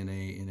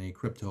in a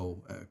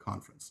crypto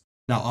conference.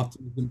 Now,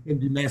 optimism can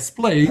be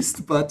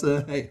misplaced, but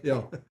hey,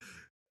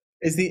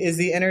 Is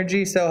the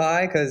energy so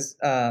high because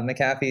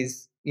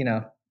McAfee's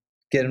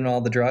getting all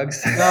the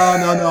drugs?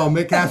 No.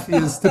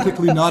 McAfee is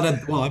typically not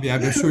at. Well, I mean,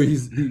 I'm sure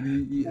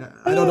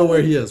I don't know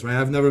where he is, right?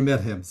 I've never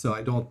met him, so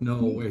I don't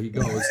know where he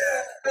goes.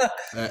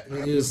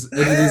 It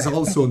is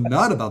also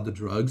not about the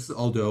drugs,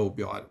 although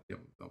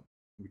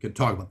we can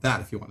talk about that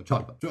if you want to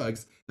talk about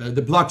drugs.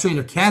 The blockchain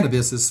of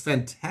cannabis is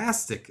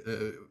fantastic.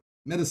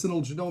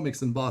 Medicinal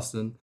Genomics in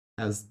Boston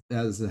has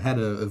had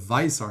a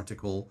Vice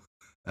article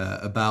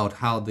about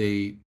how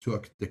they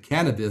took their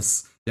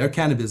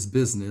cannabis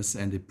business,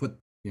 and they put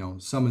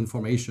some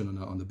information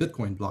on the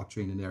Bitcoin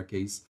blockchain in their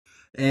case,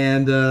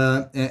 and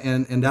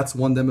that's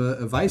won them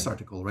a Vice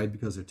article, right?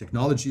 Because their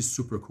technology is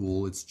super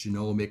cool. It's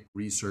genomic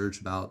research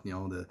about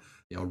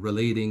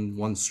relating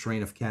one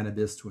strain of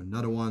cannabis to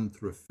another one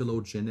through a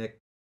phylogenetic.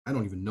 I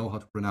don't even know how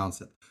to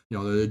pronounce it.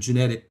 The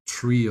genetic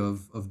tree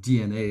of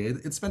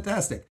DNA. It's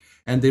fantastic,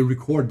 and they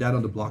record that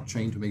on the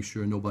blockchain to make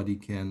sure nobody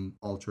can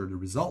alter the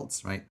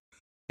results, right?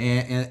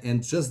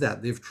 And just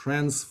that, they've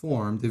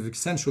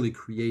essentially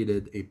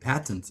created a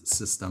patent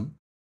system,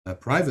 a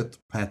private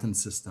patent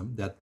system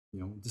that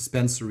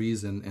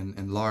dispensaries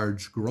and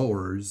large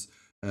growers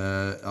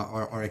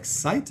are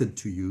excited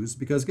to use,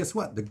 because guess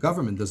what? The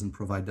government doesn't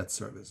provide that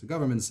service. The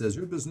government says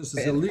your business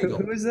is illegal.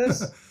 Who is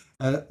this?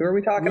 Who are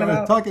we talking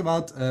about? Talking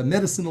about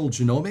Medicinal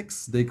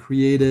Genomics. They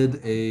created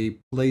a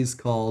place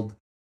called,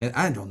 and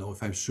I don't know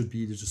if I should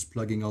be just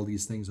plugging all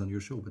these things on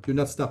your show, but you're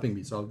not stopping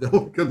me, so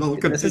I'll continue.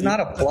 This is not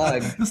a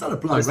plug. It's not a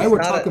plug, right?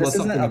 We're talking about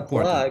something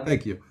important. Plug.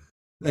 Thank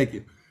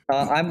you.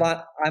 I'm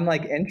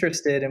like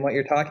interested in what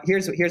you're talking.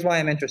 Here's why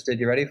I'm interested.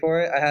 You ready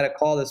for it? I had a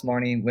call this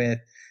morning with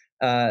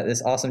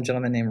this awesome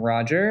gentleman named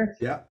Roger.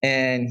 Yeah.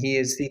 And he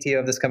is CTO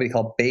of this company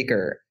called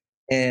Baker.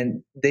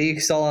 And they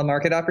saw a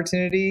market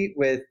opportunity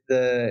with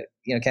the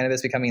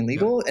cannabis becoming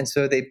legal, and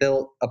so they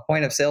built a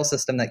point of sale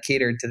system that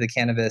catered to the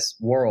cannabis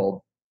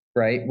world,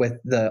 right? With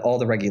all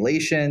the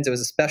regulations. It was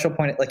a special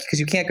point, like,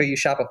 because you can't go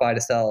use Shopify to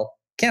sell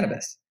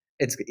cannabis.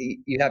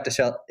 You have to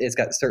sell. It's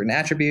got certain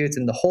attributes,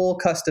 and the whole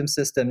custom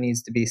system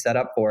needs to be set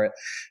up for it.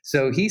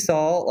 So he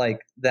saw like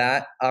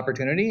that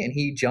opportunity, and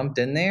he jumped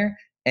in there.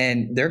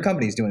 And their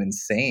company's doing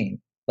insane.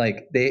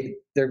 Like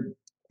they're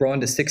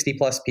growing to 60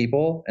 plus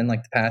people in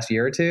like the past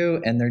year or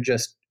two, and they're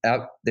just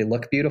out. They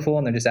look beautiful,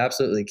 and they're just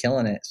absolutely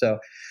killing it. So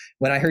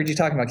when I heard you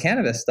talking about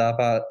cannabis stuff,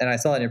 and I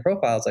saw it in your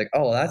profile, it's like,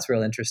 oh, well, that's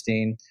real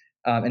interesting.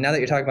 And now that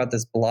you're talking about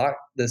this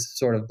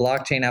sort of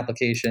blockchain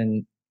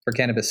application for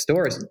cannabis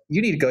stores,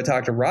 you need to go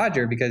talk to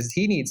Roger, because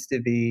he needs to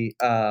be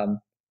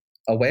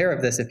aware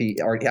of this.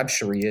 I'm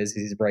sure he is.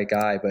 He's a bright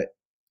guy, but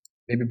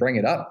maybe bring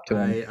it up to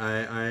him.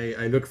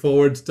 I look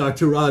forward to talk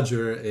to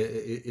Roger.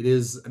 It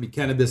is. I mean,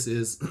 cannabis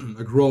is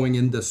a growing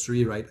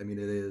industry, right? I mean,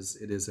 it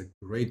is a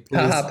great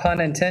place. Pun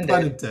intended.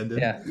 Pun intended.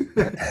 Yeah.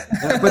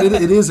 But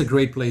it is a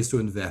great place to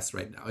invest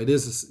right now. It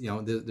is.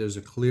 There's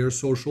a clear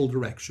social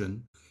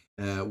direction.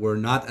 We're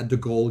not at the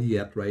goal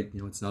yet, right?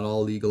 It's not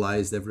all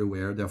legalized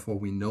everywhere. Therefore,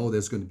 we know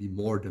there's going to be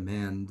more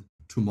demand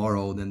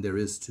tomorrow than there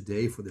is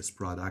today for this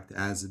product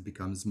as it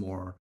becomes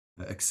more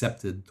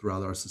accepted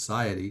throughout our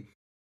society.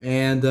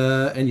 And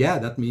yeah,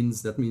 that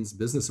means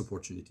business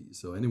opportunities.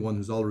 So anyone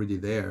who's already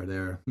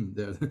there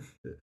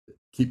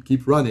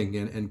keep running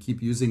and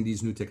keep using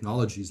these new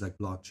technologies like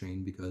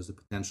blockchain, because the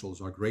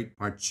potentials are great,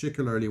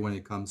 particularly when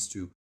it comes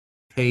to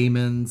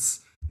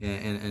payments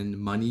and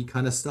money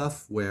kind of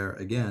stuff, where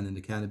again in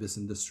the cannabis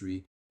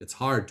industry it's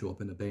hard to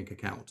open a bank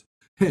account,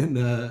 and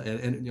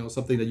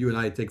something that you and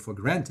I take for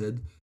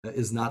granted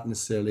is not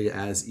necessarily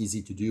as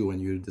easy to do when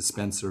you're a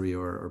dispensary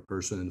or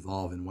person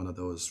involved in one of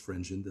those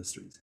fringe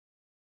industries.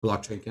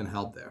 Blockchain can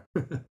help there.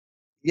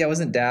 Yeah,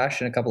 wasn't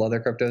Dash and a couple other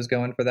cryptos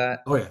going for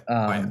that? Oh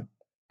yeah.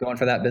 Going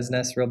for that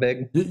business real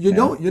big.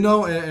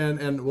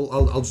 And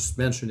well, I'll just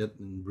mention it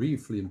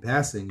briefly in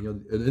passing.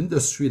 An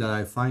industry that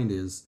I find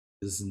is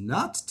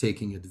not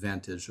taking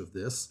advantage of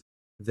this.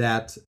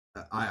 That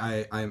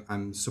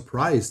I'm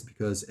surprised,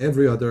 because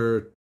every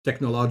other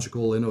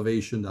technological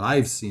innovation that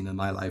I've seen in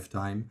my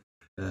lifetime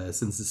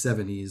since the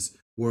 70s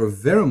were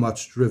very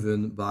much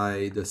driven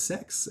by the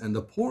sex and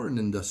the porn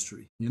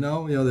industry.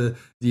 The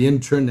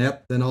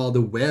internet and all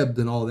the web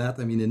and all that.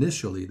 I mean,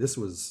 initially this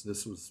was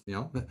I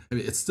mean,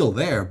 it's still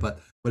there, but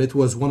it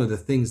was one of the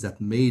things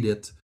that made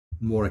it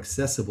more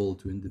accessible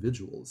to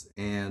individuals.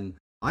 And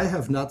I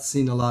have not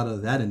seen a lot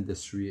of that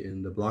industry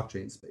in the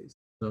blockchain space.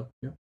 So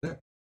yeah, there,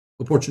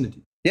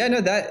 opportunity. Yeah,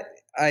 no, that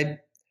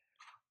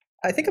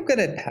I think I'm going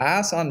to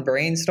pass on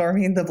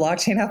brainstorming the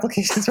blockchain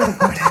applications for the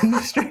porn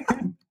industry.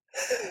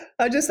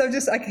 I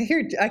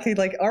could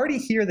like already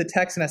hear the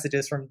text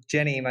messages from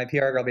Jenny, my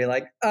PR girl, be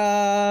like,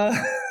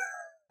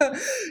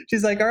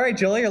 she's like, all right,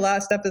 Julie, your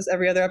last episode,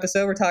 every other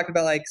episode, we're talking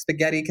about like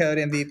spaghetti code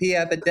MVP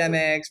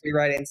epidemics,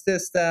 rewriting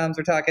systems.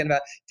 We're talking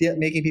about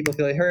making people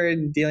feel heard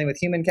and dealing with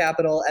human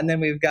capital. And then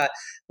we've got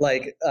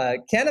like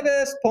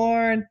cannabis,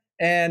 porn,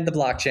 and the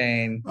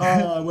blockchain.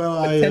 Well,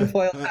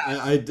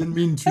 I didn't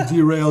mean to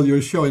derail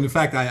your show. In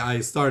fact,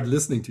 I started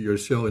listening to your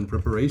show in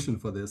preparation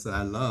for this.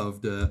 I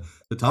loved the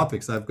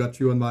topics. I've got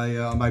you on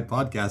my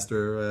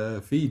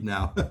podcaster feed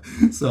now,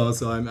 so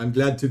I'm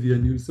glad to be a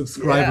new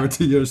subscriber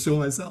to your show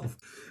myself.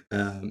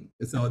 No,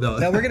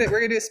 we're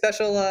gonna do a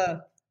special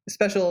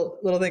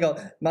little thing called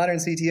Modern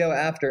CTO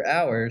After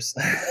Hours.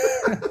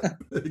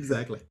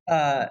 Exactly.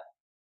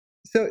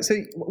 So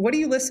what do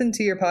you listen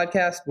to your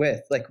podcast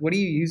with? Like, what are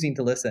you using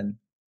to listen?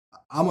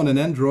 I'm on an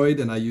Android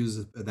and I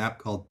use an app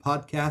called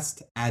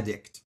Podcast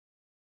Addict.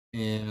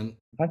 And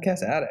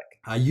Podcast Addict.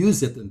 I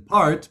use it in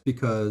part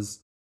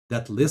because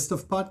that list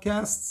of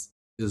podcasts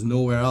is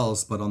nowhere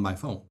else but on my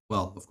phone.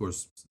 Well, of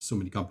course, so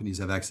many companies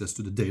have access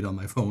to the data on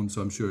my phone,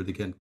 so I'm sure they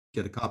can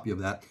get a copy of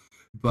that.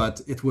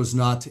 But it was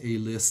not a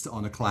list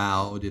on a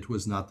cloud. It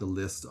was not the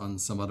list on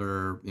some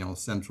other,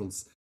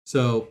 centrals.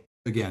 So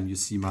again, you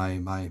see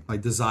my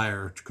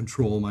desire to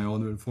control my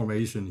own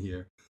information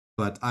here.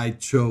 But I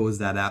chose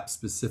that app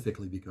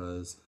specifically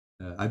because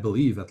I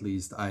believe, at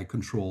least, I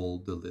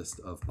control the list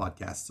of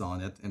podcasts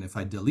on it. And if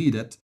I delete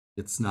it,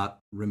 it's not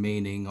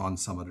remaining on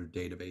some other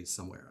database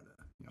somewhere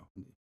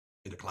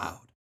in the cloud.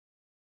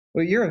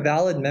 Well, you're a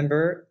valid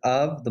member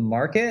of the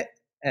market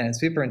and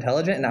super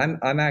intelligent. And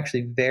I'm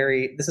actually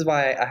this is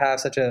why I have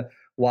such a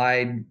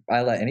wide,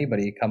 I let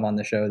anybody come on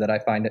the show that I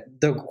find it.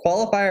 The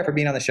qualifier for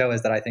being on the show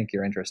is that I think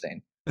you're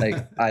interesting.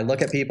 Like I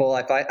look at people,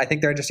 I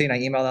think they're interesting. I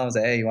email them and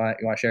say, hey, you want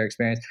to share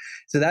experience?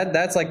 So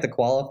that's like the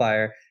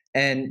qualifier.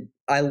 And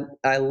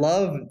I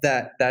love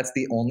that that's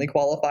the only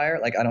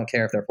qualifier. Like, I don't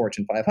care if they're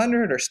Fortune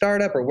 500 or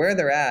startup or where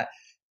they're at,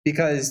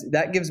 because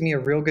that gives me a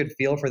real good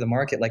feel for the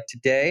market. Like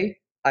today,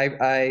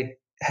 I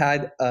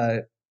had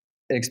an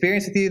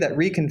experience with you that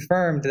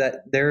reconfirmed that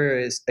there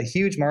is a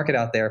huge market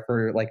out there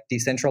for like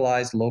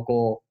decentralized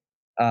local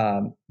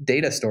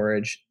data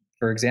storage.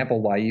 For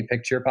example, why you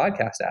picked your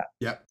podcast app.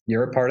 Yeah,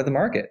 you're a part of the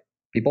market.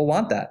 People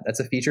want that. That's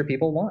a feature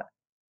people want.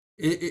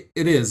 It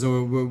is.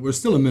 We're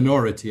still a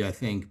minority, I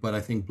think, but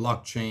I think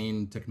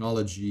blockchain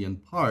technology in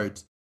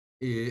part,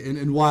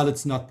 and while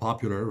it's not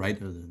popular, right?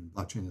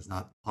 Blockchain is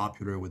not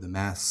popular with the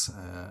mass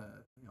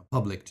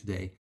public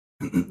today.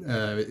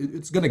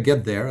 It's going to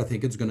get there. I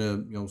think it's going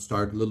to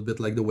start a little bit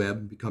like the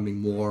web, becoming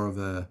more of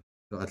a,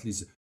 at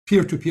least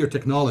peer-to-peer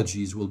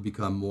technologies will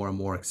become more and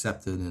more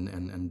accepted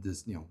and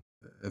this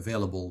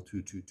available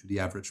to the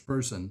average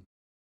person.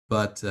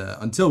 But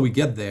until we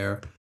get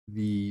there,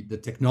 the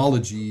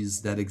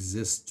technologies that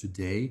exist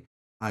today,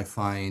 I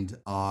find,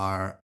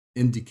 are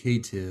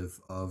indicative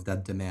of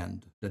that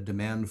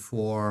demand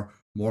for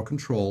more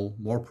control,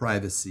 more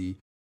privacy.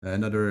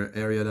 Another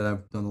area that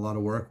I've done a lot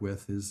of work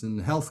with is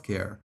in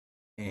healthcare.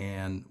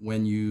 And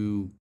when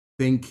you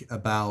think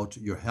about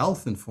your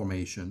health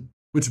information,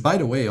 which, by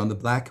the way, on the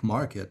black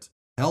market,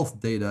 health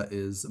data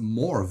is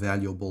more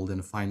valuable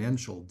than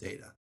financial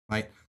data,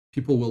 right?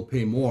 People will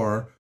pay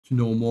more to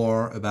know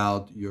more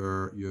about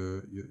your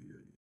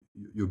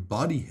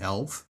body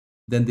health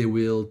than they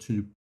will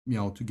to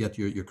get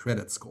your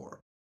credit score.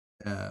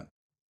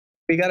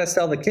 We got to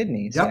sell the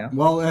kidneys. Yeah.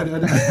 Well,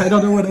 I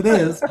don't know what it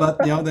is, but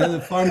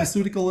the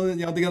pharmaceutical, they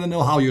got to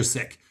know how you're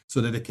sick so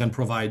that it can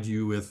provide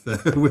you with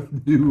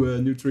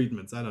new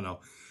treatments. I don't know,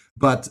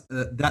 but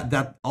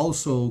that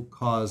also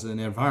causes an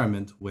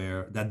environment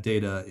where that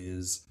data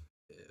is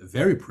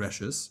very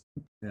precious.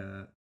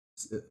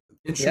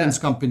 Insurance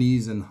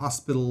companies and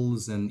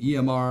hospitals and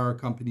EMR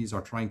companies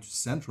are trying to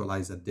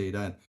centralize that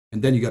data,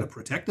 and then you got to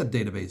protect that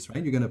database,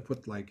 right? You're going to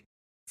put like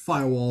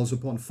firewalls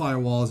upon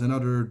firewalls and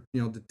other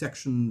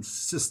detection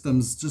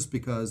systems just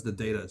because the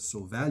data is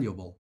so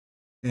valuable.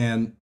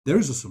 And there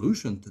is a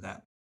solution to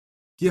that: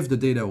 give the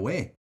data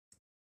away.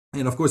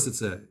 And of course,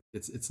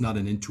 it's not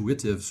an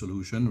intuitive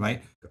solution,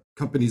 right?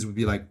 Companies would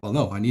be like, well,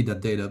 no, I need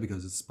that data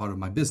because it's part of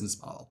my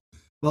business model.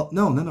 Well,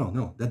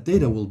 no. That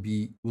data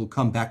will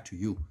come back to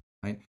you,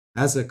 right?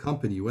 As a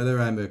company,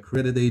 whether I'm a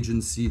credit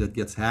agency that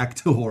gets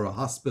hacked or a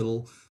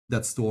hospital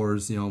that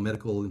stores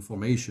medical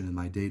information in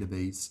my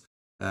database,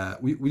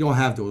 we don't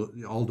have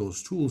all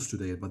those tools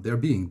today, but they're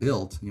being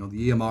built.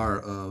 The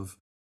EMR of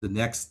the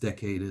next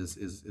decade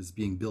is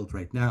being built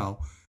right now.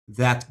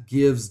 that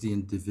gives the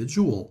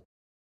individual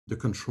the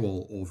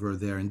control over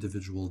their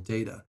individual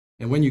data.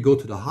 And when you go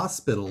to the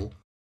hospital,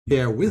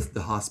 share with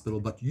the hospital,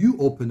 but you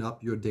open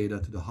up your data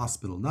to the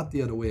hospital, not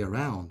the other way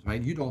around,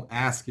 right? You don't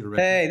ask your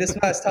record. Hey, this is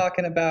what I was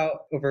talking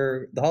about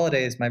over the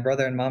holidays. My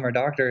brother and mom are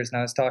doctors, and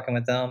I was talking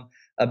with them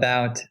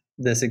about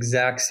this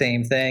exact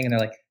same thing. And they're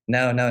like,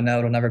 no,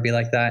 it'll never be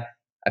like that.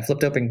 I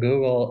flipped open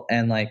Google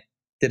and like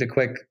did a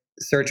quick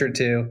search or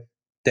two.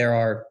 There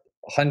are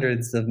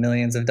hundreds of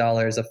millions of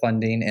dollars of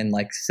funding and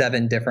like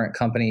 7 different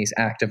companies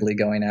actively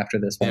going after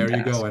this one There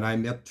you task. go. And I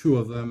met 2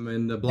 of them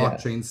in the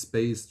blockchain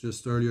space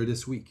just earlier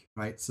this week,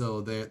 right?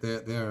 So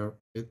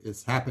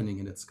it's happening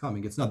and it's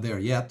coming. It's not there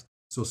yet.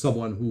 So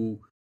someone who,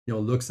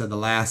 looks at the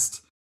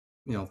last,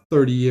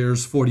 30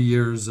 years, 40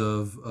 years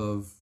of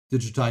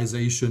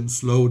digitization,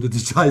 slow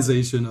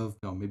digitization of,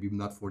 maybe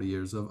not 40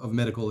 years of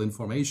medical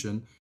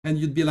information, and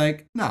you'd be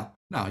like, no,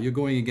 you're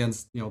going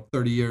against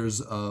 30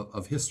 years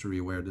of history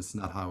where this is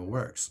not how it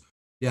works.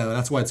 Yeah,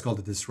 that's why it's called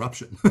a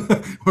disruption.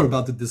 We're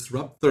about to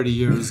disrupt 30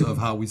 years of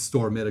how we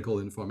store medical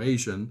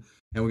information,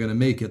 and we're going to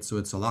make it so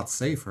it's a lot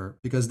safer.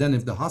 Because then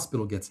if the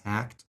hospital gets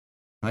hacked,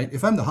 right?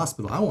 If I'm the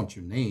hospital, I want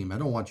your name. I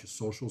don't want your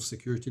social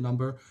security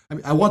number. I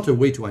mean, I want a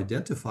way to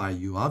identify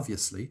you,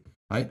 obviously,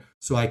 right?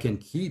 So I can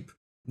keep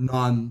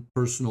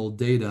non-personal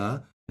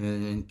data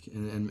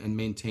and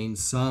maintain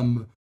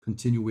some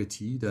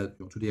continuity that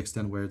to the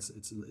extent where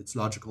it's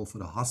logical for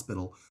the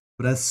hospital.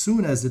 But as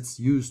soon as it's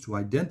used to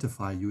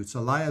identify you, it's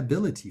a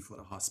liability for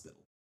the hospital.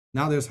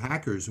 Now there's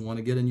hackers who want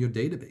to get in your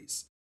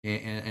database,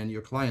 and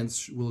your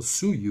clients will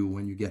sue you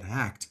when you get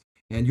hacked.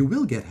 And you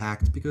will get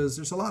hacked because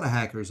there's a lot of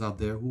hackers out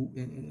there who,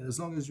 as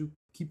long as you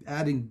keep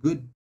adding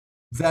good,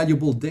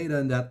 valuable data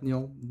in that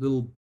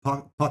little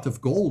pot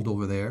of gold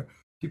over there,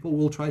 people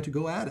will try to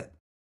go at it.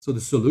 So the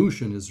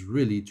solution is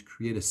really to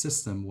create a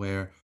system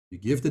where you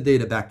give the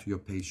data back to your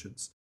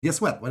patients.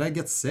 Guess what? When I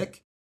get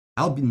sick,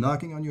 I'll be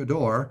knocking on your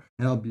door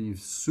and I'll be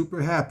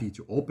super happy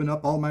to open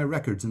up all my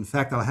records. In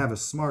fact, I'll have a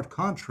smart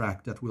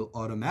contract that will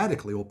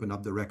automatically open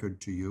up the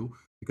record to you,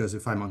 because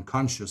if I'm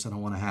unconscious, I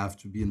don't want to have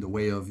to be in the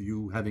way of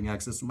you having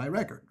access to my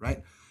record,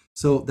 right?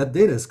 So that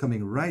data is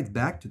coming right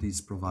back to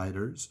these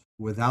providers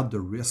without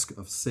the risk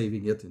of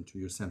saving it into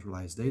your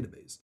centralized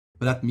database.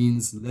 But that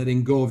means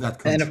letting go of that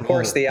control. And of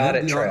course, the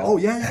audit trail. Oh,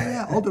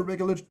 yeah. All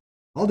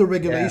the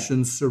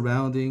regulations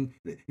surrounding.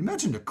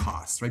 Imagine the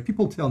cost, right?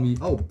 People tell me,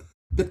 oh,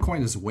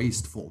 Bitcoin is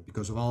wasteful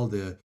because of all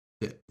the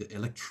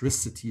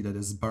electricity that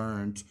is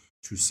burned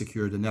to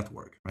secure the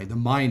network, right? The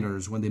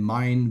miners, when they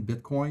mine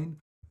Bitcoin,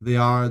 they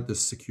are the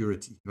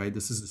security, right?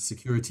 This is the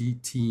security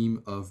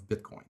team of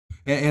Bitcoin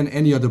and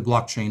any other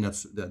blockchain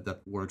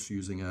that works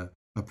using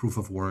a proof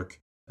of work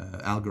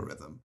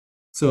algorithm.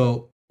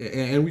 So,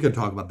 and we can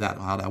talk about that,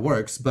 how that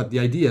works. But the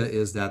idea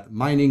is that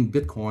mining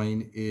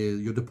Bitcoin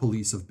you're the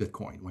police of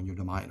Bitcoin when you're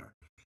the miner.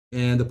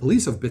 And the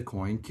police of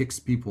Bitcoin kicks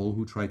people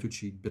who try to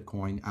cheat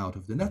Bitcoin out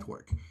of the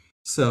network.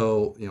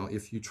 So,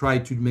 if you try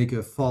to make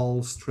a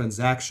false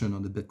transaction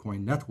on the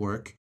Bitcoin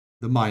network,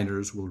 the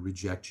miners will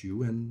reject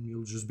you and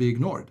you'll just be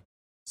ignored.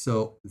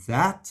 So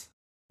that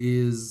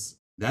is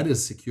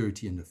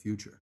security in the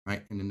future,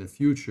 right? And in the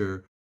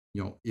future,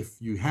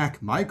 if you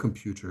hack my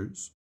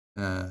computers,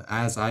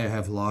 as I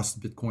have lost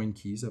Bitcoin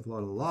keys, I've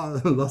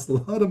lost a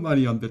lot of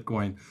money on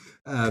Bitcoin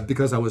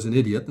because I was an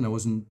idiot and I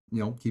wasn't,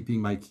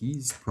 keeping my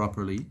keys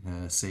properly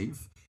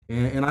safe,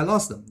 and I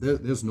lost them.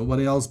 There's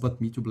nobody else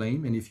but me to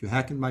blame. And if you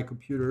hack in my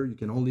computer, you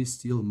can only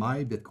steal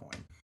my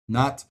Bitcoin,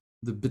 not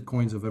the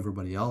Bitcoins of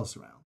everybody else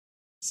around.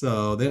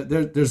 So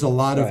there's a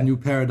lot of new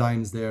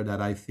paradigms there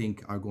that I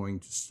think are going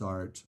to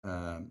start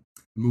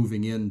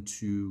moving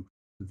into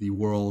the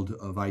world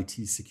of IT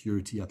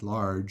security at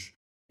large.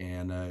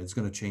 And it's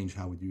going to change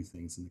how we do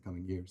things in the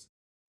coming years.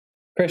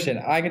 Christian,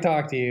 I could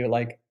talk to you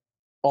like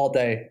all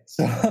day.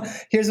 So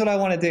here's what I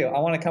want to do.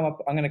 I'm going to come up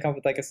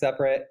with like a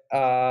separate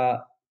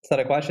set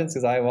of questions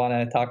because I want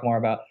to talk more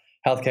about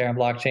healthcare and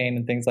blockchain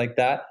and things like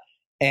that.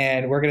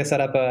 And we're going to set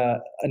up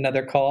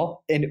another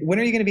call. And when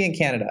are you going to be in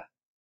Canada?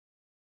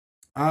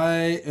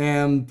 I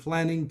am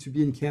planning to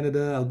be in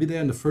Canada. I'll be there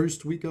in the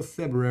first week of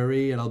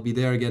February, and I'll be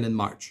there again in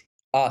March.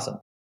 Awesome.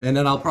 And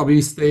then I'll probably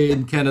stay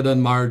in Canada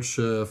in March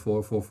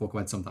for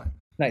quite some time.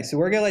 Nice. So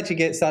we're going to let you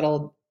get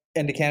settled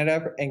into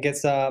Canada and get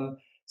some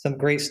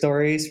great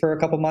stories for a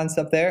couple months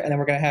up there. And then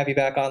we're going to have you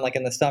back on like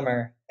in the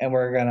summer, and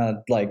we're going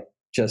to like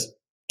just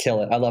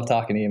kill it. I love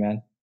talking to you,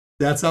 man.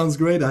 That sounds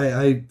great.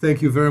 I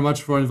thank you very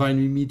much for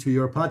inviting me to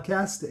your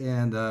podcast.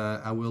 And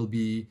I will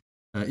be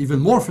even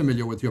more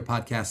familiar with your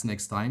podcast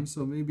next time.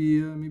 So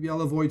maybe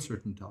I'll avoid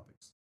certain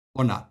topics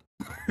or not.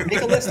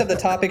 Make a list of the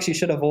topics you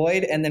should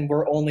avoid, and then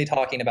we're only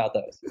talking about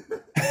those.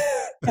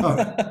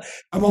 Right.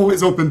 I'm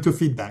always open to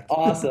feedback.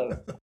 Awesome.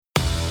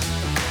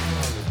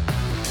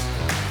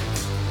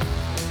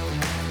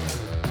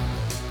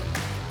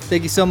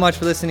 Thank you so much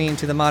for listening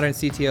to the Modern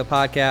CTO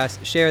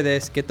podcast. Share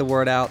this, get the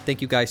word out.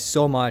 Thank you guys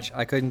so much.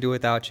 I couldn't do it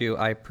without you.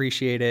 I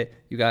appreciate it.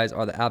 You guys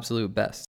are the absolute best.